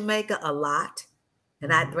go to Jamaica a lot,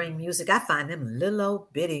 and I'd bring music. I find them little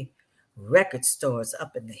old bitty record stores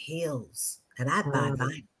up in the hills, and I'd buy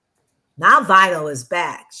vinyl. Now vinyl is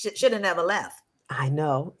back. Should have never left. I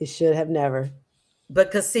know. It should have never.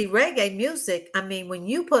 Because see, reggae music, I mean, when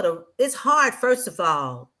you it's hard, first of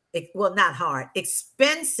all, not hard,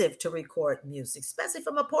 expensive to record music, especially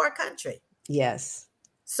from a poor country. Yes.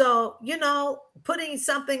 So, putting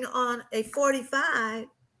something on a 45,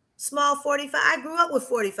 small 45, I grew up with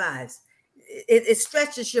 45s. It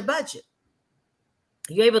stretches your budget.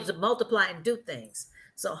 You're able to multiply and do things.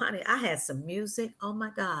 So, honey, I had some music. Oh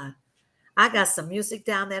my God. I got some music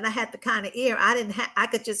down there and I had the kind of ear I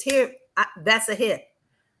could just hear. That's a hit.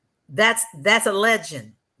 That's a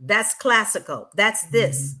legend. That's classical. That's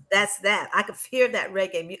this. That's that. I could hear that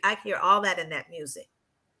reggae. I hear all that in that music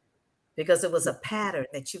because it was a pattern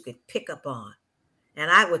that you could pick up on. And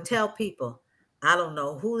I would tell people, I don't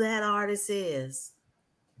know who that artist is,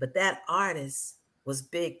 but that artist was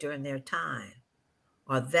big during their time,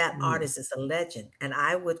 or that artist is a legend. And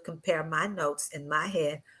I would compare my notes in my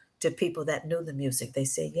head to people that knew the music. They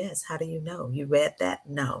say, yes, how do you know? You read that?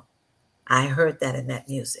 No, I heard that in that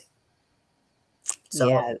music.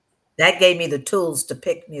 So that gave me the tools to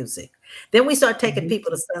pick music. Then we started taking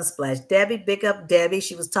people to Sunsplash. Debbie, big up Debbie.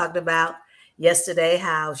 She was talking about yesterday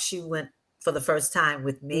how she went for the first time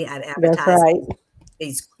with me. I'd advertised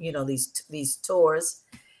these tours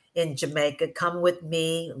in Jamaica. Come with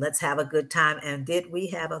me. Let's have a good time. And did we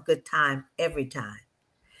have a good time every time?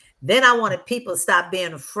 Then I wanted people to stop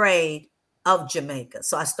being afraid of Jamaica.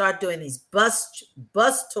 So I started doing these bus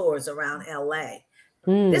tours around LA.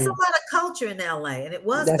 There's a lot of culture in LA, and it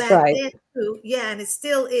was back then too. Yeah, and it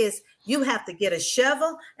still is. You have to get a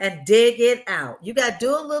shovel and dig it out. You got to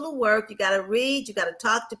do a little work. You got to read. You got to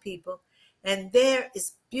talk to people. And there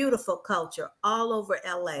is beautiful culture all over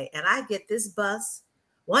LA. And I get this bus.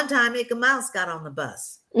 One time, Mickey Mouse got on the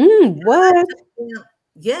bus. What?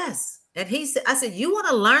 Yes. And I said, you want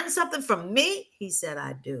to learn something from me? He said,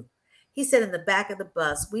 I do. He said, in the back of the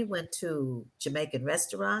bus, we went to Jamaican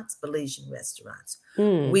restaurants, Belizean restaurants.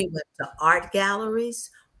 We went to art galleries.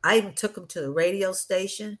 I even took him to the radio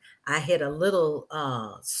station. I hit a little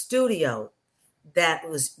studio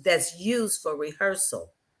that's used for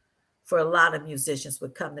rehearsal. For a lot of musicians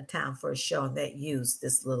would come to town for a show, and they use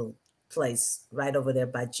this little place right over there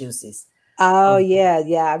by Juicy's. Oh, on yeah,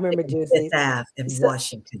 I remember Fifth Juicy. Ave in So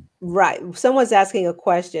Washington. right, someone's asking a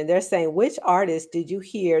question. They're saying, "Which artist did you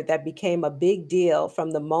hear that became a big deal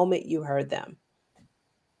from the moment you heard them?"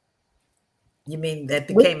 You mean that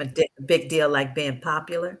Which became a big deal, like being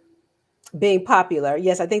popular? being popular.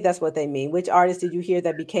 Yes, I think that's what they mean. Which artist did you hear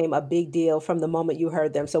that became a big deal from the moment you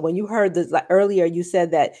heard them? So when you heard this, like earlier, you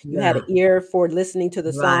said that you had Yeah, an ear for listening to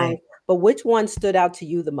the right. song, but which one stood out to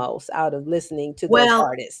you the most out of listening to those Well,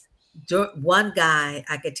 artists? one guy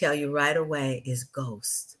I could tell you right away is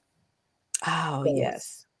Ghost. Oh, yes.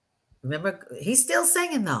 Ghost. Remember, he's still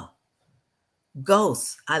singing though.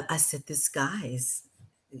 Ghost. I said, this guy is,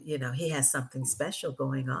 he has something special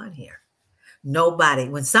going on here. Nobody,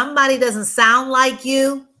 when somebody doesn't sound like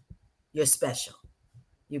you're special.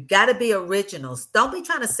 You got to be originals. Don't be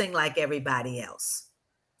trying to sing like everybody else.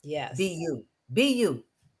 Be Yes. you. Be you.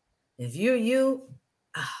 If you're you,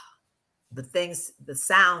 ah, the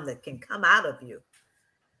sound that can come out of you.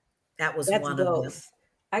 That was That's one of them. Ghost.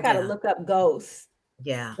 I gotta Yeah. look up Ghost.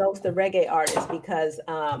 Yeah. Ghost, the reggae artist, because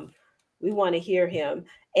we want to hear him.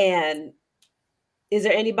 And is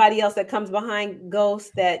there anybody else that comes behind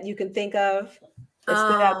Ghost that you can think of that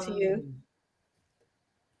stood out to you? Um,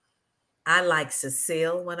 I like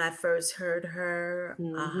Cecile when I first heard her.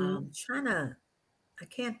 Hmm. I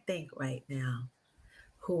can't think right now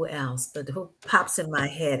who else, but who pops in my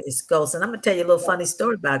head is Ghost. And I'm gonna tell you a little funny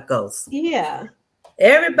story about Ghost. Yeah.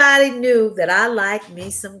 Everybody knew that I like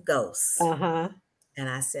me some Ghosts. Uh-huh. And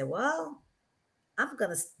I said, well,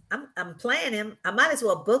 I'm playing him. I might as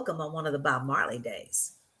well book him on one of the Bob Marley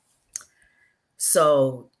days.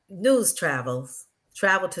 So news travel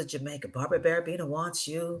to Jamaica. Barbara Barabina wants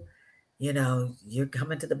you. You're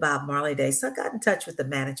coming to the Bob Marley Day. So I got in touch with the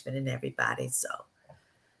management and everybody. So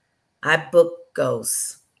I booked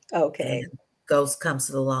Ghost, Okay. and Ghost comes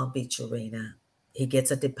to the Long Beach Arena. He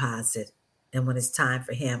gets a deposit. And when it's time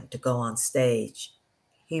for him to go on stage,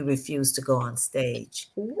 he refused to go on stage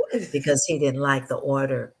because he didn't like the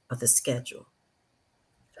order of the schedule.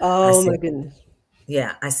 I Oh said, my goodness.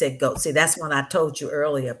 yeah, I said, go. See, that's when I told you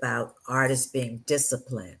earlier about artists being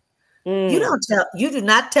disciplined. Mm, You do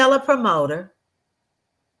not tell a promoter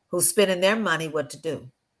who's spending their money what to do.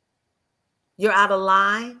 You're out of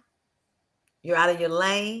line, you're out of your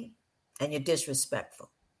lane, and you're disrespectful.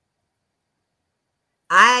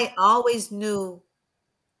 I always knew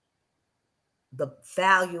the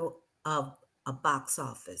value of a box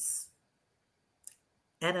office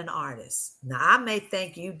and an artist. Now, I may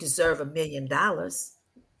think you deserve $1 million,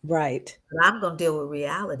 right. but I'm going to deal with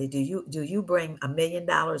reality. Do you bring $1 million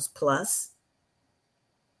plus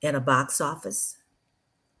in a box office?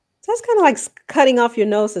 So that's kind of like cutting off your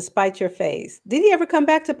nose to spite your face. Did he ever come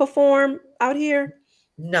back to perform out here?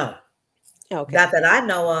 No, not Okay. that I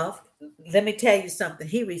know of. Let me tell you something.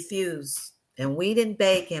 He refused, and we didn't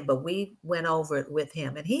beg him, but we went over it with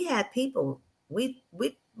him, and he had people. We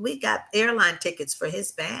got airline tickets for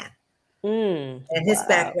his band and his Wow.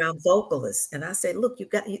 background vocalist. And I said, look,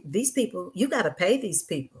 these people. You got to pay these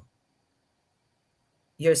people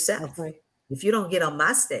That's yourself right. if you don't get on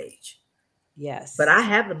my stage. But Yes. I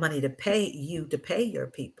have the money to pay you to pay your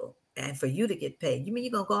people and for you to get paid. You mean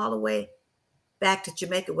you're gonna go all the way back to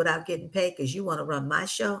Jamaica without getting paid because you want to run my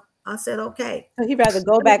show? I said, okay. So he'd rather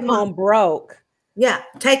go Let me back come on. home broke. Yeah,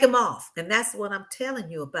 take him off. And that's what I'm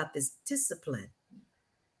telling you about this discipline.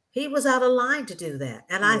 He was out of line to do that.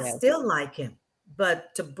 And I Yes. still like him.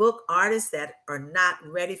 But to book artists that are not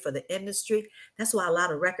ready for the industry, that's why a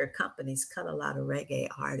lot of record companies cut a lot of reggae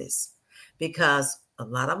artists because a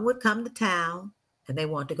lot of them would come to town and they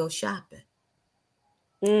want to go shopping.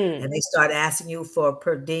 And Mm, they start asking you for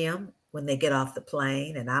per diem when they get off the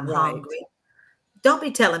plane and I'm right. hungry. Don't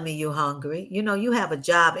be telling me you're hungry. You have a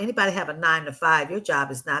job. Anybody have a 9 to 5, your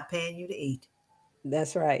job is not paying you to eat,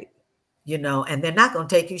 That's right. and they're not going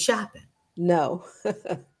to take you shopping. No.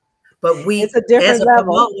 But It's a we, as different a level.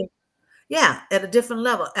 promoter, yeah, at a different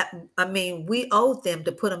level. I mean, we owed them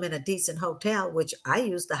to put them in a decent hotel, which I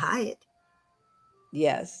used the Hyatt.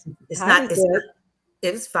 Yes. It's Height not, is it's not, good.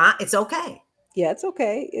 it's fine. It's okay. Yeah, it's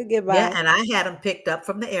okay. You'll get Yeah. by. And I had them picked up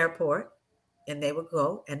from the airport and they would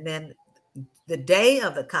go. And then the day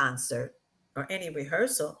of the concert or any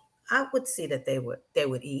rehearsal, I would see that they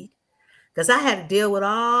would eat because I had to deal with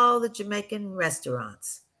all the Jamaican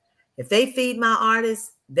restaurants. If they feed my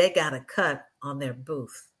artists, they got a cut on their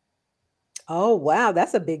booth. Oh, wow.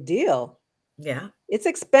 That's a big deal. Yeah. It's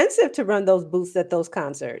expensive to run those booths at those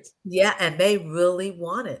concerts. Yeah. And they really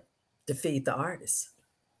wanted to feed the artists.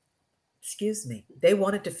 Excuse me. They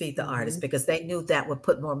wanted to feed the artists Mhm. because they knew that would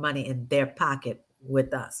put more money in their pocket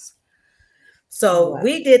with us. So Wow.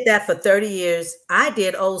 we did that for 30 years. I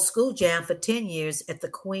did old school jam for 10 years at the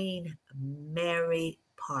Queen Mary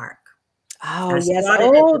Park. Oh, I yes. started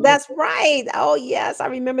at the Oh, that's lagoon. right. Oh, yes. I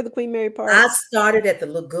remember the Queen Mary Park. I started at the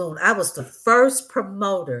lagoon. I was the first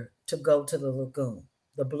promoter to go to the lagoon,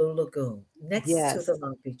 the Blue Lagoon, next to the Yes.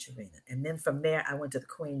 Long Beach Arena. And then from there, I went to the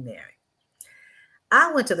Queen Mary.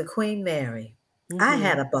 I went to the Queen Mary. I Hmm.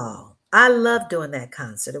 had a ball. I loved doing that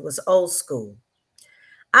concert. It was old school.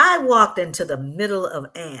 I walked into the middle of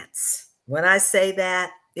ants. When I say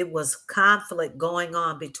that, it was conflict going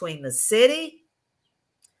on between the city,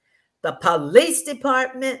 the police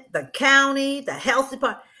department, the county, the health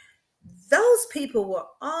department. Those people were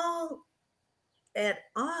all at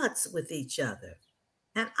odds with each other.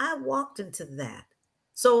 And I walked into that.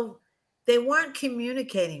 So they weren't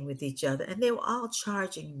communicating with each other, and they were all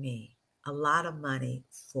charging me a lot of money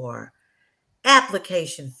for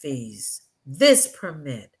application fees, this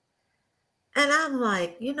permit. And I'm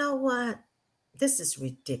like, you know what? This is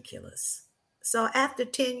ridiculous. So after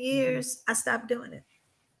 10 Hmm. years, I stopped doing it.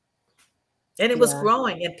 And it was Yeah,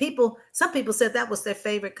 growing. And some people said that was their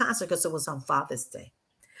favorite concert because it was on Father's Day.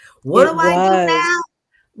 What it do I do now? was.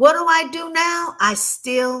 What do I do now? I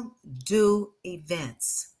still do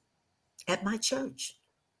events at my church.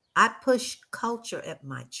 I push culture at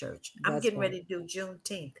my church. I'm That's getting right. ready to do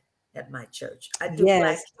Juneteenth at my church. I do Black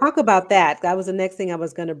Yes. Talk about that. That was the next thing I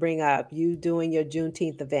was going to bring up. You doing your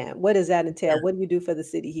Juneteenth event. What does that entail? Yeah. What do you do for the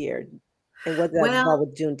city here? And what does that Well, involve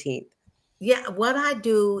with Juneteenth? yeah, what I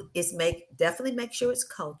do is definitely make sure it's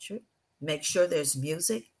culture, make sure there's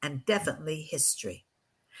music, and definitely history.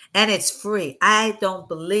 And it's free. I don't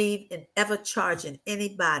believe in ever charging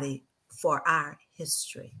anybody for our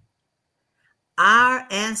history. Our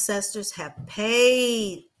ancestors have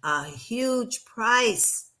paid a huge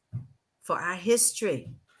price for our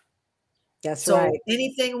history. That's So right.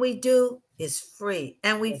 anything we do is free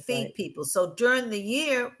and we That's right. feed people. So during the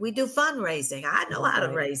year, we do fundraising. I know That's how to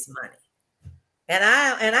right. raise money. And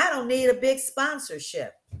I don't need a big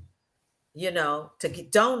sponsorship, to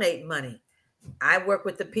donate money. I work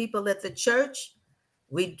with the people at the church.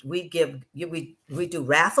 We do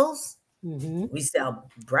raffles. Mm-hmm. We sell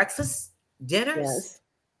breakfast, dinners, Yes.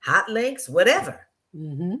 hot links, whatever.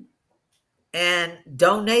 Mm-hmm. And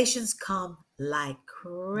donations come like That's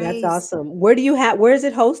crazy. awesome. Where is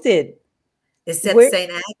it hosted? It's at Where?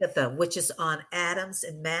 St. Agatha, which is on Adams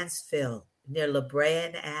and Mansfield, near La Brea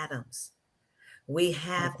and Adams. We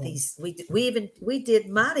have Okay. these. We did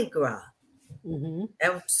Mardi Gras Mm-hmm.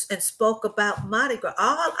 and spoke about Mardi Gras.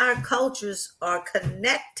 All our cultures are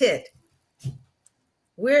connected.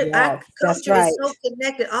 Our Yes, that's culture is right. so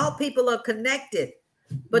connected. All people are connected.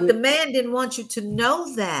 But the We, man didn't want you to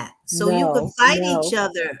know that. So you could no, fight each no.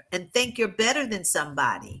 other and think you're better than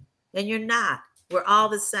somebody. And you're not. We're all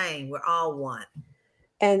the same. We're all one.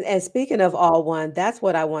 And speaking of all one, that's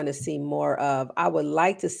what I want to see more of. I would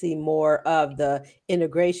like to see more of the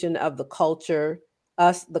integration of the culture,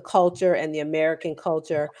 the culture and the American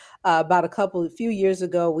culture. About a few years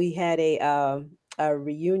ago, we had a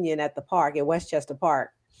reunion at the park at Westchester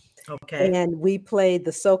Park, Okay. and we played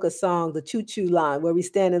the soca song, the choo choo line, where we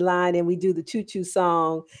stand in line and we do the choo choo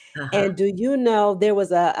song. Uh-huh. And do you know there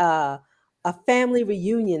was a family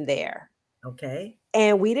reunion there? Okay.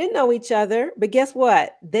 And we didn't know each other, but guess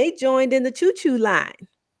what? They joined in the choo choo line.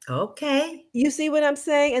 Okay. You see what I'm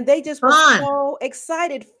saying? And they just were Fun. so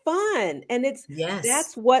excited, fun. And Yes.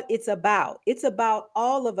 that's what it's about. It's about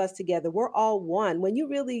all of us together. We're all one. When you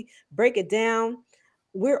really break it down,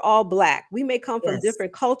 we're all black. We may come from Yes.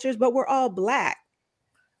 different cultures, but we're all black.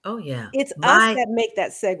 Oh yeah. It's us My that make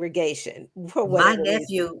that segregation for my whatever reason.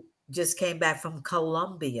 nephew just came back from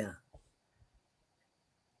Colombia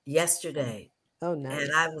Oh, yesterday. oh, And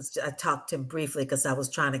nice. I talked to him briefly because I was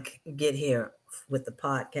trying to get here with the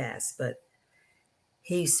podcast. But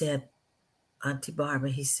he said, Auntie Barbara,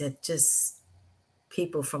 he said, just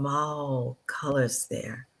people from all colors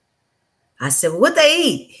there. I said, well, what they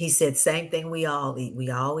eat? He said, same thing we all eat. We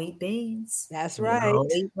all eat beans. That's We all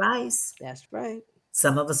right. eat rice. That's right.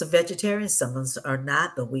 Some of us are vegetarians, some of us are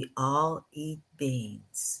not, but we all eat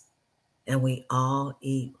beans and we all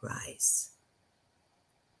eat rice.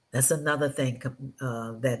 That's another thing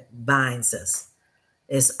that binds us.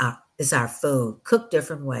 Is our food cooked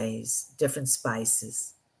different ways, different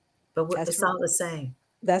spices, but That's it's right. all the same.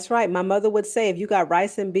 That's right. My mother would say, if you got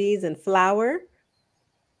rice and beans and flour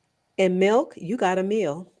and milk, you got a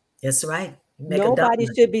meal. That's right. You make a Nobody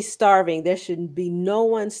dumpling. should be starving. There shouldn't be no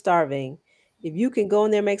one starving. If you can go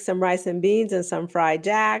in there, make some rice and beans and some fried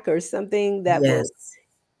jack or something that will Yes.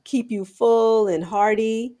 keep you full and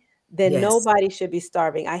hearty, then Yes. nobody should be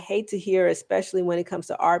starving. I hate to hear, especially when it comes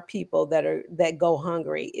to our people that go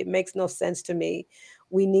hungry. It makes no sense to me.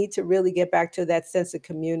 We need to really get back to that sense of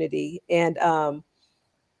community. And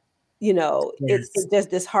Yes. it just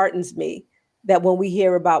disheartens me that when we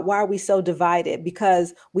hear about why are we so divided,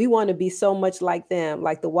 because we want to be so much like them,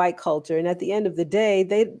 like the white culture, and at the end of the day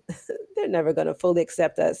they're never going to fully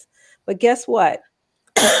accept us. But guess what?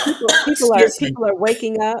 People are Excuse me. people are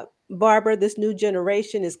waking up, Barbara. This new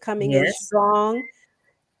generation is coming in Yes. strong.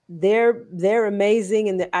 They're amazing,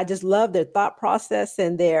 and I just love their thought process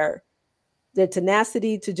and their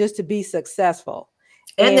tenacity to be successful.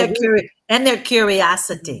 And And their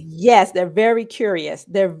curiosity. yes, they're very curious.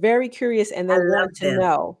 They're very curious, and I they love want to them.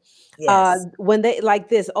 know. Yes. When they like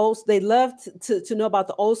this old, they love to know about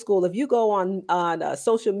the old school. If you go on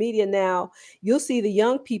social media now, you'll see the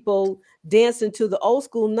young people dancing to the old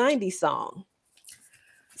school '90s song.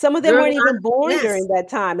 Some of them Girl, weren't even born yes. during that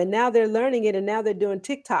time, and now they're learning it, and now they're doing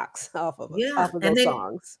TikToks Yeah. off of And those they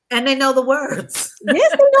songs. know the words.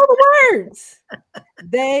 Yes, they know the words.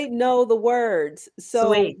 They know the words. So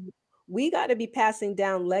Sweet. we got to be passing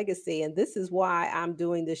down legacy. And this is why I'm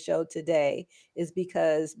doing this show today, is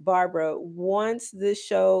because, Barbara, once this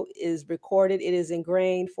show is recorded, it is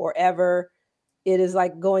ingrained forever. It is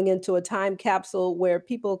like going into a time capsule where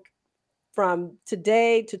people from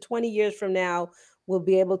today to 20 years from now will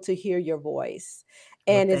be able to hear your voice.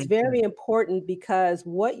 Well, And it's thank you. very important because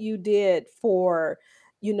what you did for,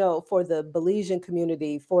 for the Belizean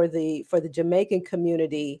community, for the Jamaican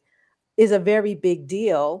community, is a very big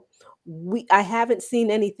deal. I haven't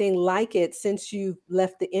seen anything like it since you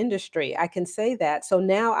left the industry. I can say that. So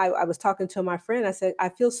now I was talking to my friend. I said, I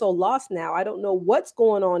feel so lost now. I don't know what's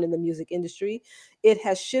going on in the music industry. It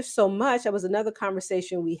has shifted so much. That was another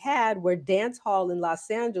conversation we had where dance hall in Los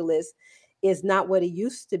Angeles is not what it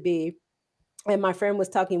used to be. And my friend was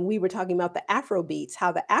talking, we were talking about the Afro beats,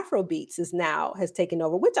 how the Afro beats is now has taken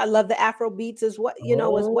over, which I love the Afro beats as what, as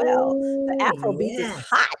well. The Oh, Afro beats is yes.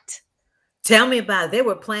 hot. Tell me about it. They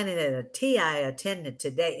were planning at a tea I attended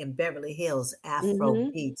today in Beverly Hills, Afro Hmm.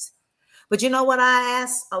 Beats. But you know what I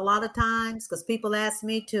ask a lot of times? Because people ask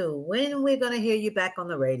me too, when are we going to hear you back on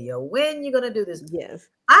the radio? When you going to do this? Yes.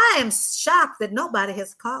 I am shocked that nobody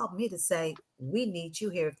has called me to say, we need you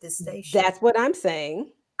here at this station. That's what I'm saying.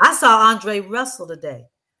 I saw Andre Russell today.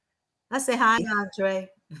 I say, hi, Andre.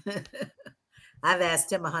 I've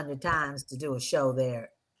asked him 100 times to do a show there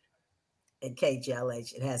in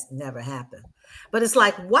KGLH. It has never happened. But it's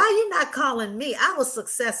like, why are you not calling me? I was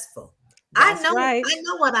successful. That's right. I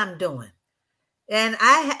know what I'm doing. And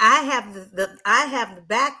I have I have the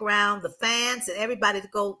background, the fans, and everybody to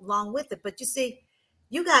go along with it. But you see,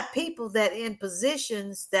 you got people that in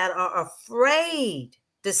positions that are afraid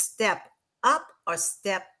to step up or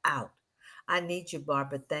step out. I need you,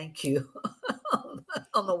 Barbara. Thank you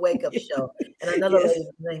on the Wake Up Show. And another Yes. lady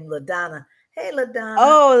named LaDonna. Hey, LaDonna.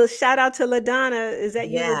 Oh, shout out to LaDonna. Is that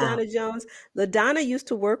you, Yeah. LaDonna Jones? LaDonna used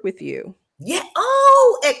to work with you. Yeah.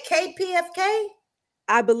 Oh, at KPFK?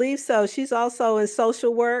 I believe so. She's also in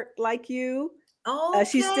social work like you.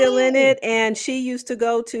 She's still in Okay. it, and she used to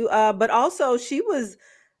go to. But also she was.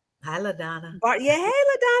 Hi, LaDonna. Yeah, hey,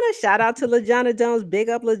 LaDonna. Shout out to LaDonna Jones. Big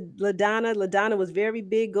up, LaDonna. LaDonna was very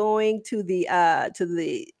big going to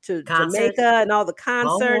Concerts. Jamaica and all the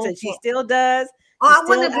concerts, Oh, and she still does. oh, She's I still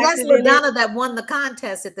wonder if that's active in it. LaDonna that won the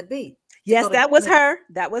contest at the beat to Yes, go to that was Jamaica. her.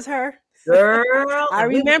 That was her. Girl, I and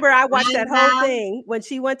we were remember I watched that flying whole down. thing when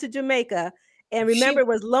she went to Jamaica. And She, remember, it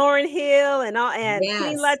was Lauren Hill and Queen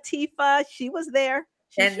yes. Latifah. She was there.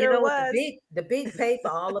 She And you sure know what? was. The beat paid for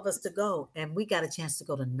all of us to go. And we got a chance to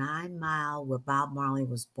go to 9 Mile where Bob Marley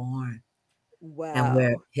was born and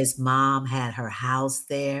where Wow. his mom had her house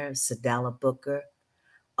there, Sedella Booker.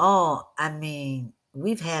 Oh, I mean,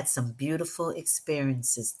 we've had some beautiful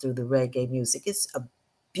experiences through the reggae music. It's a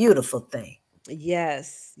beautiful thing.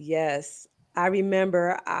 Yes, yes. I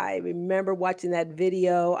remember watching that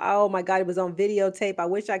video. Oh my God, it was on videotape. I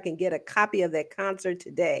wish I can get a copy of that concert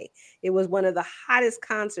today. It was one of the hottest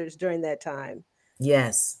concerts during that time.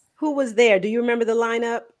 Yes. Who was there? Do you remember the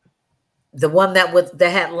lineup? The one that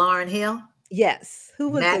had Lauren Hill, Yes. Who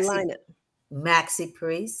was the Maxie lineup? Maxie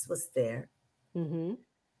Priest was there. Hmm.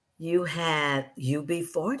 You had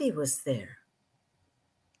UB40 was there.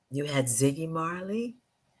 You had Ziggy Marley.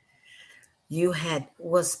 You had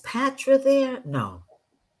was Patra there? No.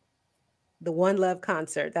 The One Love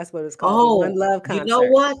concert. That's what it was called. The One Oh, Love you know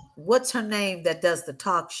concert. what? What's her name that does the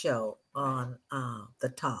talk show on the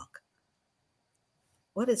talk?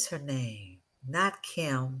 What is her name? Not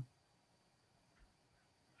Kim.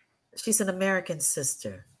 She's an American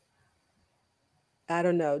sister. I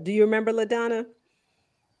don't know. Do you remember LaDonna?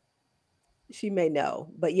 She may know,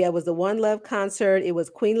 but yeah, it was the One Love concert. It was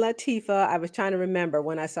Queen Latifah. I was trying to remember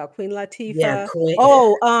when I saw Queen Yeah, Latifah. Queen.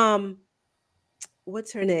 Oh,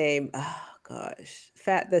 what's her name? Oh gosh,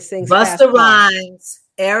 fat that sings Fast Busta Car. Rhymes,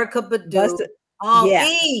 Erica Badu. Busta. Oh, Yeah,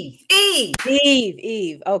 Eve.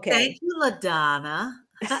 Eve. Thank Okay, you, LaDonna.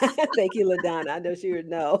 thank you, Ladonna. I know she would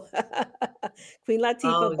know. Queen Oh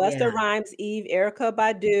Latifah, Busta yeah, Rhymes, Eve, Erica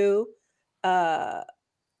Badu. Uh,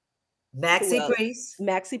 who Maxi else? Priest.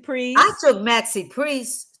 Maxi I Priest, took Maxi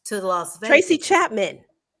Priest to Las Tracy Vegas. Chapman.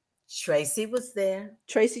 Tracy was there.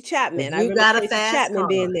 Tracy If Chapman. I you remember got a Tracy fast Chapman car,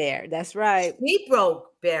 being there. That's right. she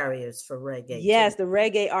broke barriers for reggae Yes, too. the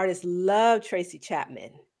reggae artists love Tracy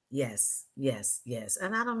Chapman. Yes.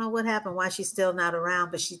 And I don't know what happened, why she's still not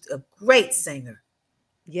around, but she's a great singer.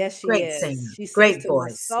 Yes, she Great is. singer. She sings Great to my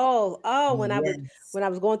voice. soul. Oh, Yes. when I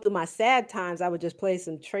was going through my sad times, I would just play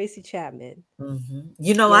some Tracy Chapman.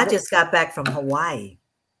 You know, Yeah, I just got back from Hawaii.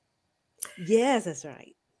 yes, that's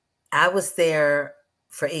right. I was there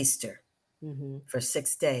for Easter Hmm. for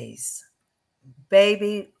 6 days.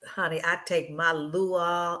 Baby, honey, I take my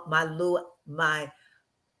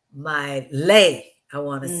lay, I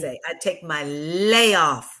want to Mm, say. I take my lay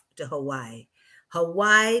off to Hawaii.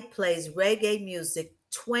 Hawaii plays reggae music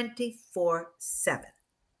 24/7.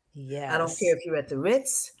 I don't care yes, if you're at the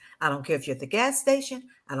Ritz. I don't care if you're at the gas station.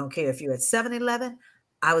 I don't care if you're at 7-Eleven.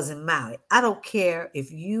 I was in Maui. I don't care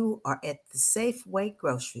if you are at the Safeway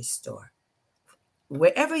grocery store.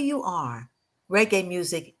 Wherever you are, reggae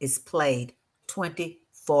music is played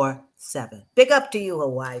 24/7. Big up to you,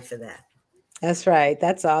 Hawaii, for that. that's right.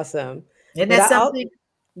 That's awesome. Isn't But that something?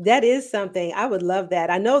 that is something I would love that.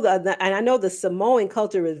 I know and I know the Samoan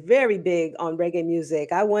culture is very big on reggae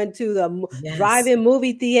music. I went to the Yes. drive-in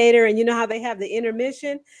movie theater, and you know how they have the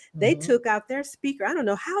intermission. They Mhm. took out their speaker. I don't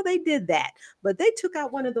know how they did that, but they took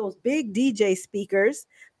out one of those big DJ speakers,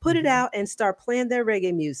 put it Mhm. out, and start playing their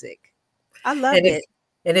reggae music. I loved And if it.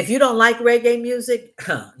 and if you don't like reggae music,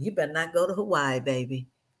 you better not go to Hawaii, baby.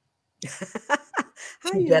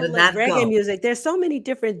 How You you better don't like not reggae go. music? There's so many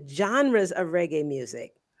different genres of reggae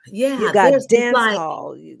music. You Yeah, got there's it's dance like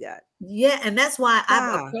hall. You got yeah, and that's why I've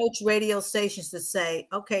ska. approached radio stations to say,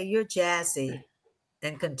 okay, you're jazzy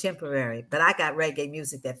and contemporary, but I got reggae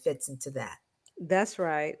music that fits into that. That's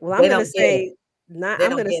right. Well, I'm They going to don't get it. say not They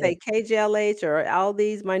I'm don't going to get say it. KJLH or all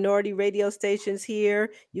these minority radio stations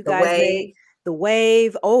here. You The guys may wave, the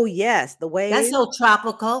wave. Oh yes, the that's wave. so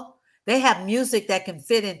tropical. They have music that can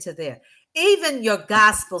fit into there. Even your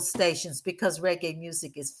gospel stations, because reggae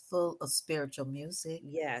music is full of spiritual music,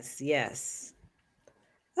 Yes.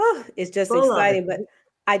 Oh, it's just full of it. exciting. But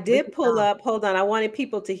I We did could pull talk. up. Hold on. I wanted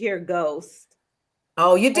people to hear Ghost.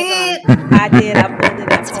 Oh, you Hold on. did? I did. I pulled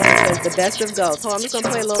it up. Hold on. It says the best of Ghost. Hold on. I'm just going to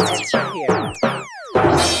play a little extra here.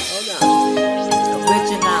 Hold on.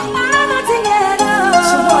 Original.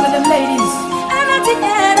 She one of them ladies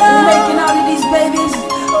who making all of these babies.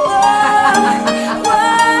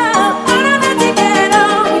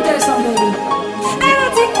 Let me tell you something, baby.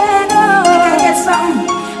 You gotta get something.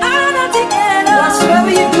 Whatsoever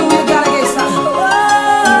you do, you gotta get something.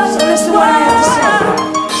 So listen to what I have to say.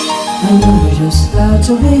 I know you're just about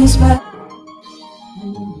to be smart. I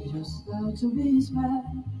know you're just about to be smart.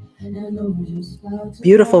 And I know you're just about to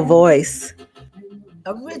Beautiful cry. voice.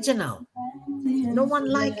 Original. No one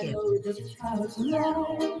like him.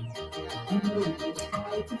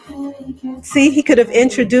 See, he could have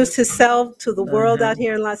introduced himself to the world out Uh-huh.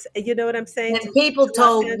 here in you know what I'm saying? And people To Los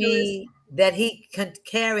told Angeles. me that he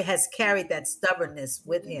has carried that stubbornness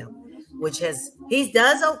with him, which he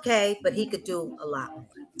does okay, but he could do a lot more.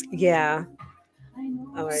 Yeah.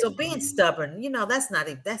 All right. So being stubborn, that's not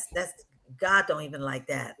even that's God don't even like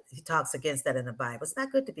that. He talks against that in the Bible. It's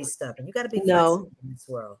not good to be stubborn. You got to be flexible No, in this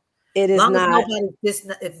world. it is Long as not.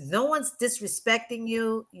 if no one's disrespecting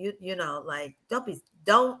you, like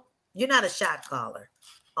don't you're not a shot caller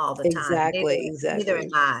all the time. Neither am Exactly.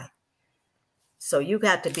 I. So you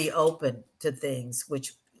got to be open to things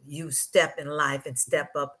which you step in life and step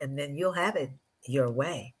up, and then you'll have it your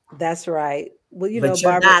way. That's right. Well, But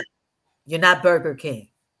Barbara, you're not Burger King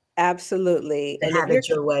absolutely. to And if have you're it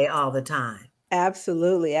your way all the time.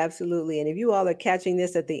 absolutely. And if you all are catching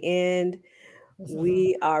this at the end,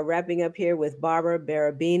 we are wrapping up here with Barbara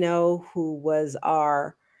Barabino, who was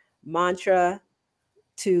our mantra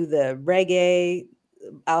to the reggae.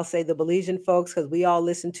 I'll say the Belizean folks, because we all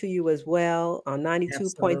listen to you as well on 92.3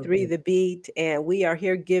 Absolutely. The Beat. And we are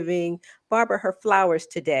here giving Barbara her flowers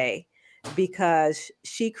today because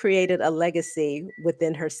she created a legacy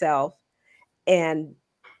within herself and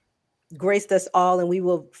graced us all. And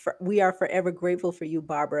we are forever grateful for you,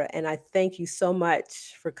 Barbara. And I thank you so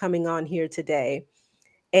much for coming on here today.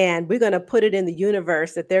 And we're going to put it in the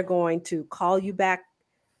universe that they're going to call you back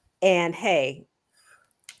and, hey,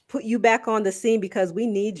 put you back on the scene because we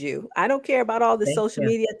need you. I don't care about all the Thank social you.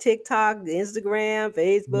 media, TikTok, Instagram,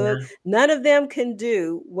 Facebook. Yeah. None of them can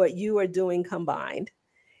do what you are doing combined.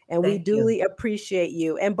 And we Thank you. duly appreciate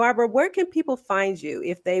you. And Barbara, where can people find you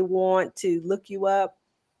if they want to look you up,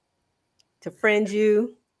 to friend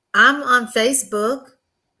you? I'm on Facebook,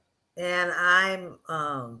 and I'm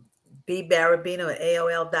bbarabino at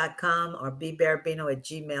AOL.com or bbarabino at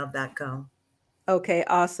gmail.com. Okay,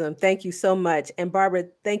 awesome. Thank you so much. And Barbara,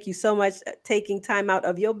 thank you so much taking time out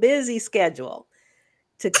of your busy schedule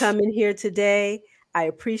to come in here today. I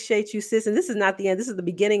appreciate you, sis. And this is not the end. This is the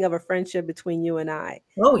beginning of a friendship between you and I.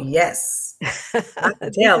 Oh, yes. I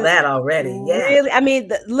can tell that already. Yeah. Really, I mean,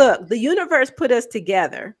 look, the universe put us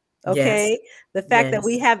together. Okay. Yes. The fact that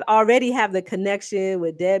we Yes. already have the connection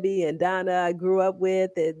with Debbie and Donna I grew up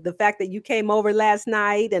with, the fact that you came over last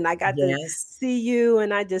night and I got to Yes. see you,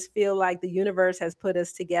 and I just feel like the universe has put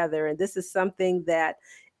us together. And this is something that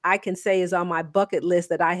I can say is on my bucket list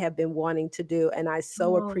that I have been wanting to do. And I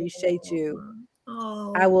so appreciate you.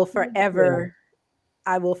 Oh, I will thank you. forever.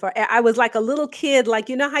 I was like a little kid, like,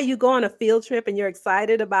 you know how you go on a field trip and you're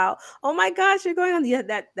excited about, oh my gosh, you're going on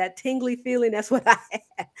that tingly feeling. That's what I had.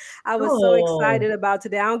 I was so excited Oh, about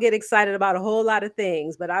today. I don't get excited about a whole lot of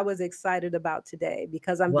things, but I was excited about today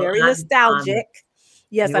because I'm well, very I'm honored. nostalgic.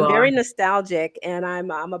 Yes, You I'm are. very nostalgic, and I'm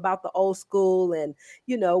about the old school, and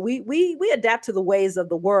you know, we adapt to the ways of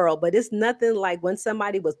the world, but it's nothing like when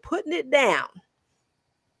somebody was putting it down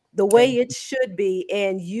the way Thank it should be,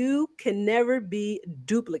 and you can never be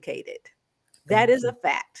duplicated. That Thank is you. a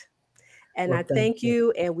fact. And Well, I thank thank you.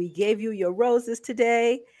 you, and we gave you your roses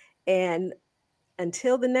today. And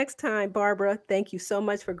until the next time, Barbara, thank you so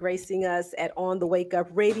much for gracing us at On the Wake Up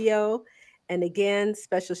Radio. And again,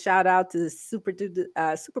 special shout out to super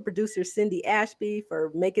producer Cindy Ashby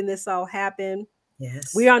for making this all happen.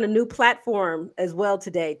 Yes. We're on a new platform as well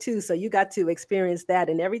today, too. So you got to experience that,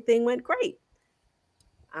 and everything went great.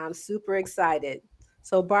 I'm super excited.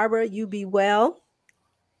 So, Barbara, you be well,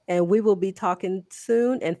 and we will be talking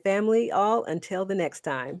soon. And family, all until the next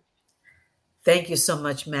time. Thank you so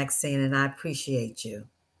much, Maxine, and I appreciate you.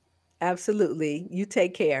 Absolutely. You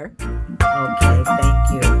take care. Okay,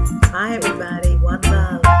 thank you. Bye, everybody. One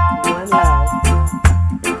love. One love.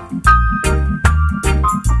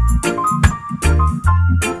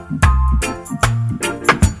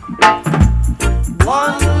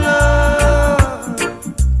 One love,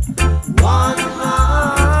 one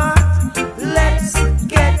heart. Let's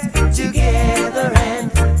get together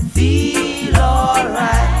and feel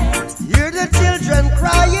alright. Hear the children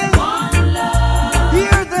crying. One love.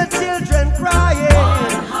 Hear the children crying.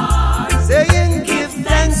 One heart. Saying, give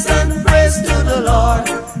thanks and praise to the Lord,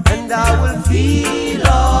 and I will feel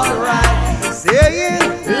alright. Saying,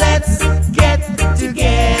 let's get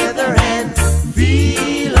together and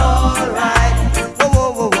feel alright.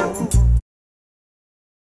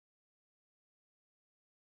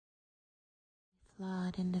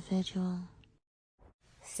 Flawed individual.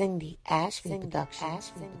 Cindy Ashby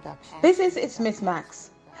Productions. This is It's Miss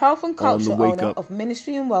Max, health and culture owner of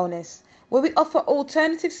Ministry and Wellness, where we offer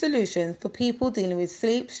alternative solutions for people dealing with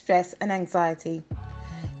sleep, stress, and anxiety.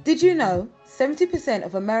 Did you know 70%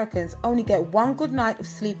 of Americans only get one good night of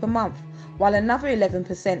sleep a month, while another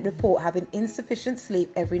 11% report having insufficient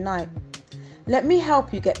sleep every night? Let me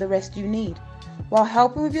help you get the rest you need, while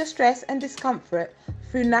helping with your stress and discomfort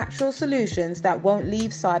through natural solutions that won't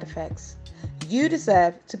leave side effects. You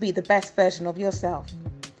deserve to be the best version of yourself.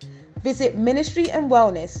 Visit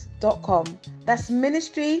ministryandwellness.com. That's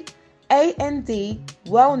ministry, A-N-D,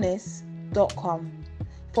 wellness.com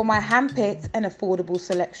for my handpicked and affordable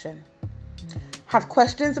selection. Have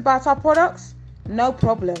questions about our products? No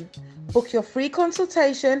problem. Book your free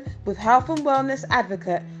consultation with health and wellness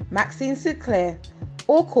advocate Maxine Sinclair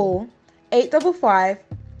or call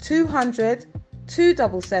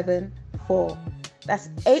 855-200-2774. That's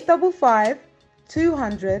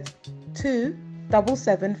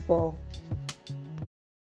 855-200-2774.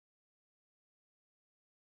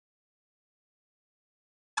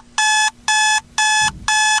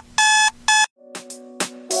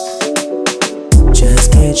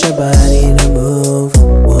 Just get your body to move.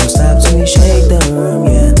 Won't stop till you shake the room,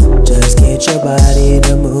 yeah. Just get your body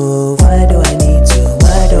to move. Why do I need to?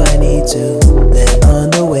 Why do I need to? Let On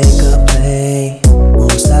the Wake Up play.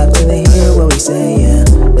 Won't stop till they hear what we say, yeah.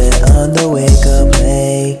 Let On the Wake Up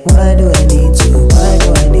play. Why do I need to? Why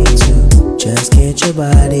do I need to? Just get your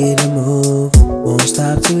body to move. Won't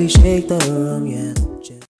stop till we shake the room, yeah.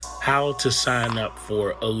 How to sign up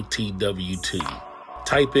for OTWT.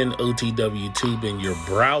 type in OTWTube in your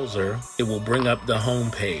browser, it will bring up the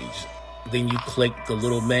home page. Then you click the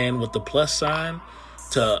little man with the plus sign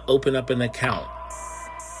to open up an account.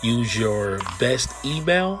 Use your best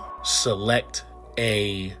email, select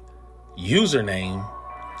a username,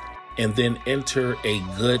 and then enter a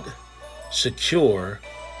good, secure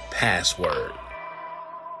password.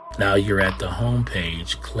 Now you're at the home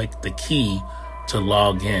page. Click the key to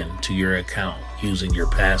log in to your account using your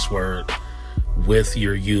password with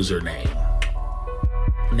your username.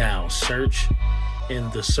 Now search in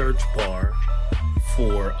the search bar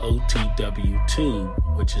for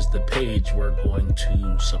OTWTube, which is the page we're going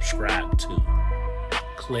to subscribe to.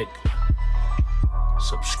 Click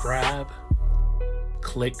subscribe,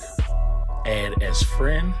 click add as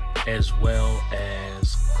friend, as well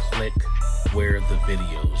as click where the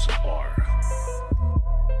videos are.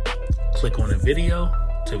 Click on a video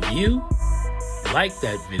to view, like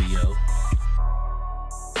that video,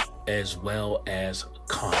 as well as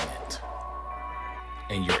comment.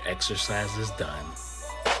 And your exercise is done.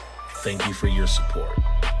 Thank you for your support.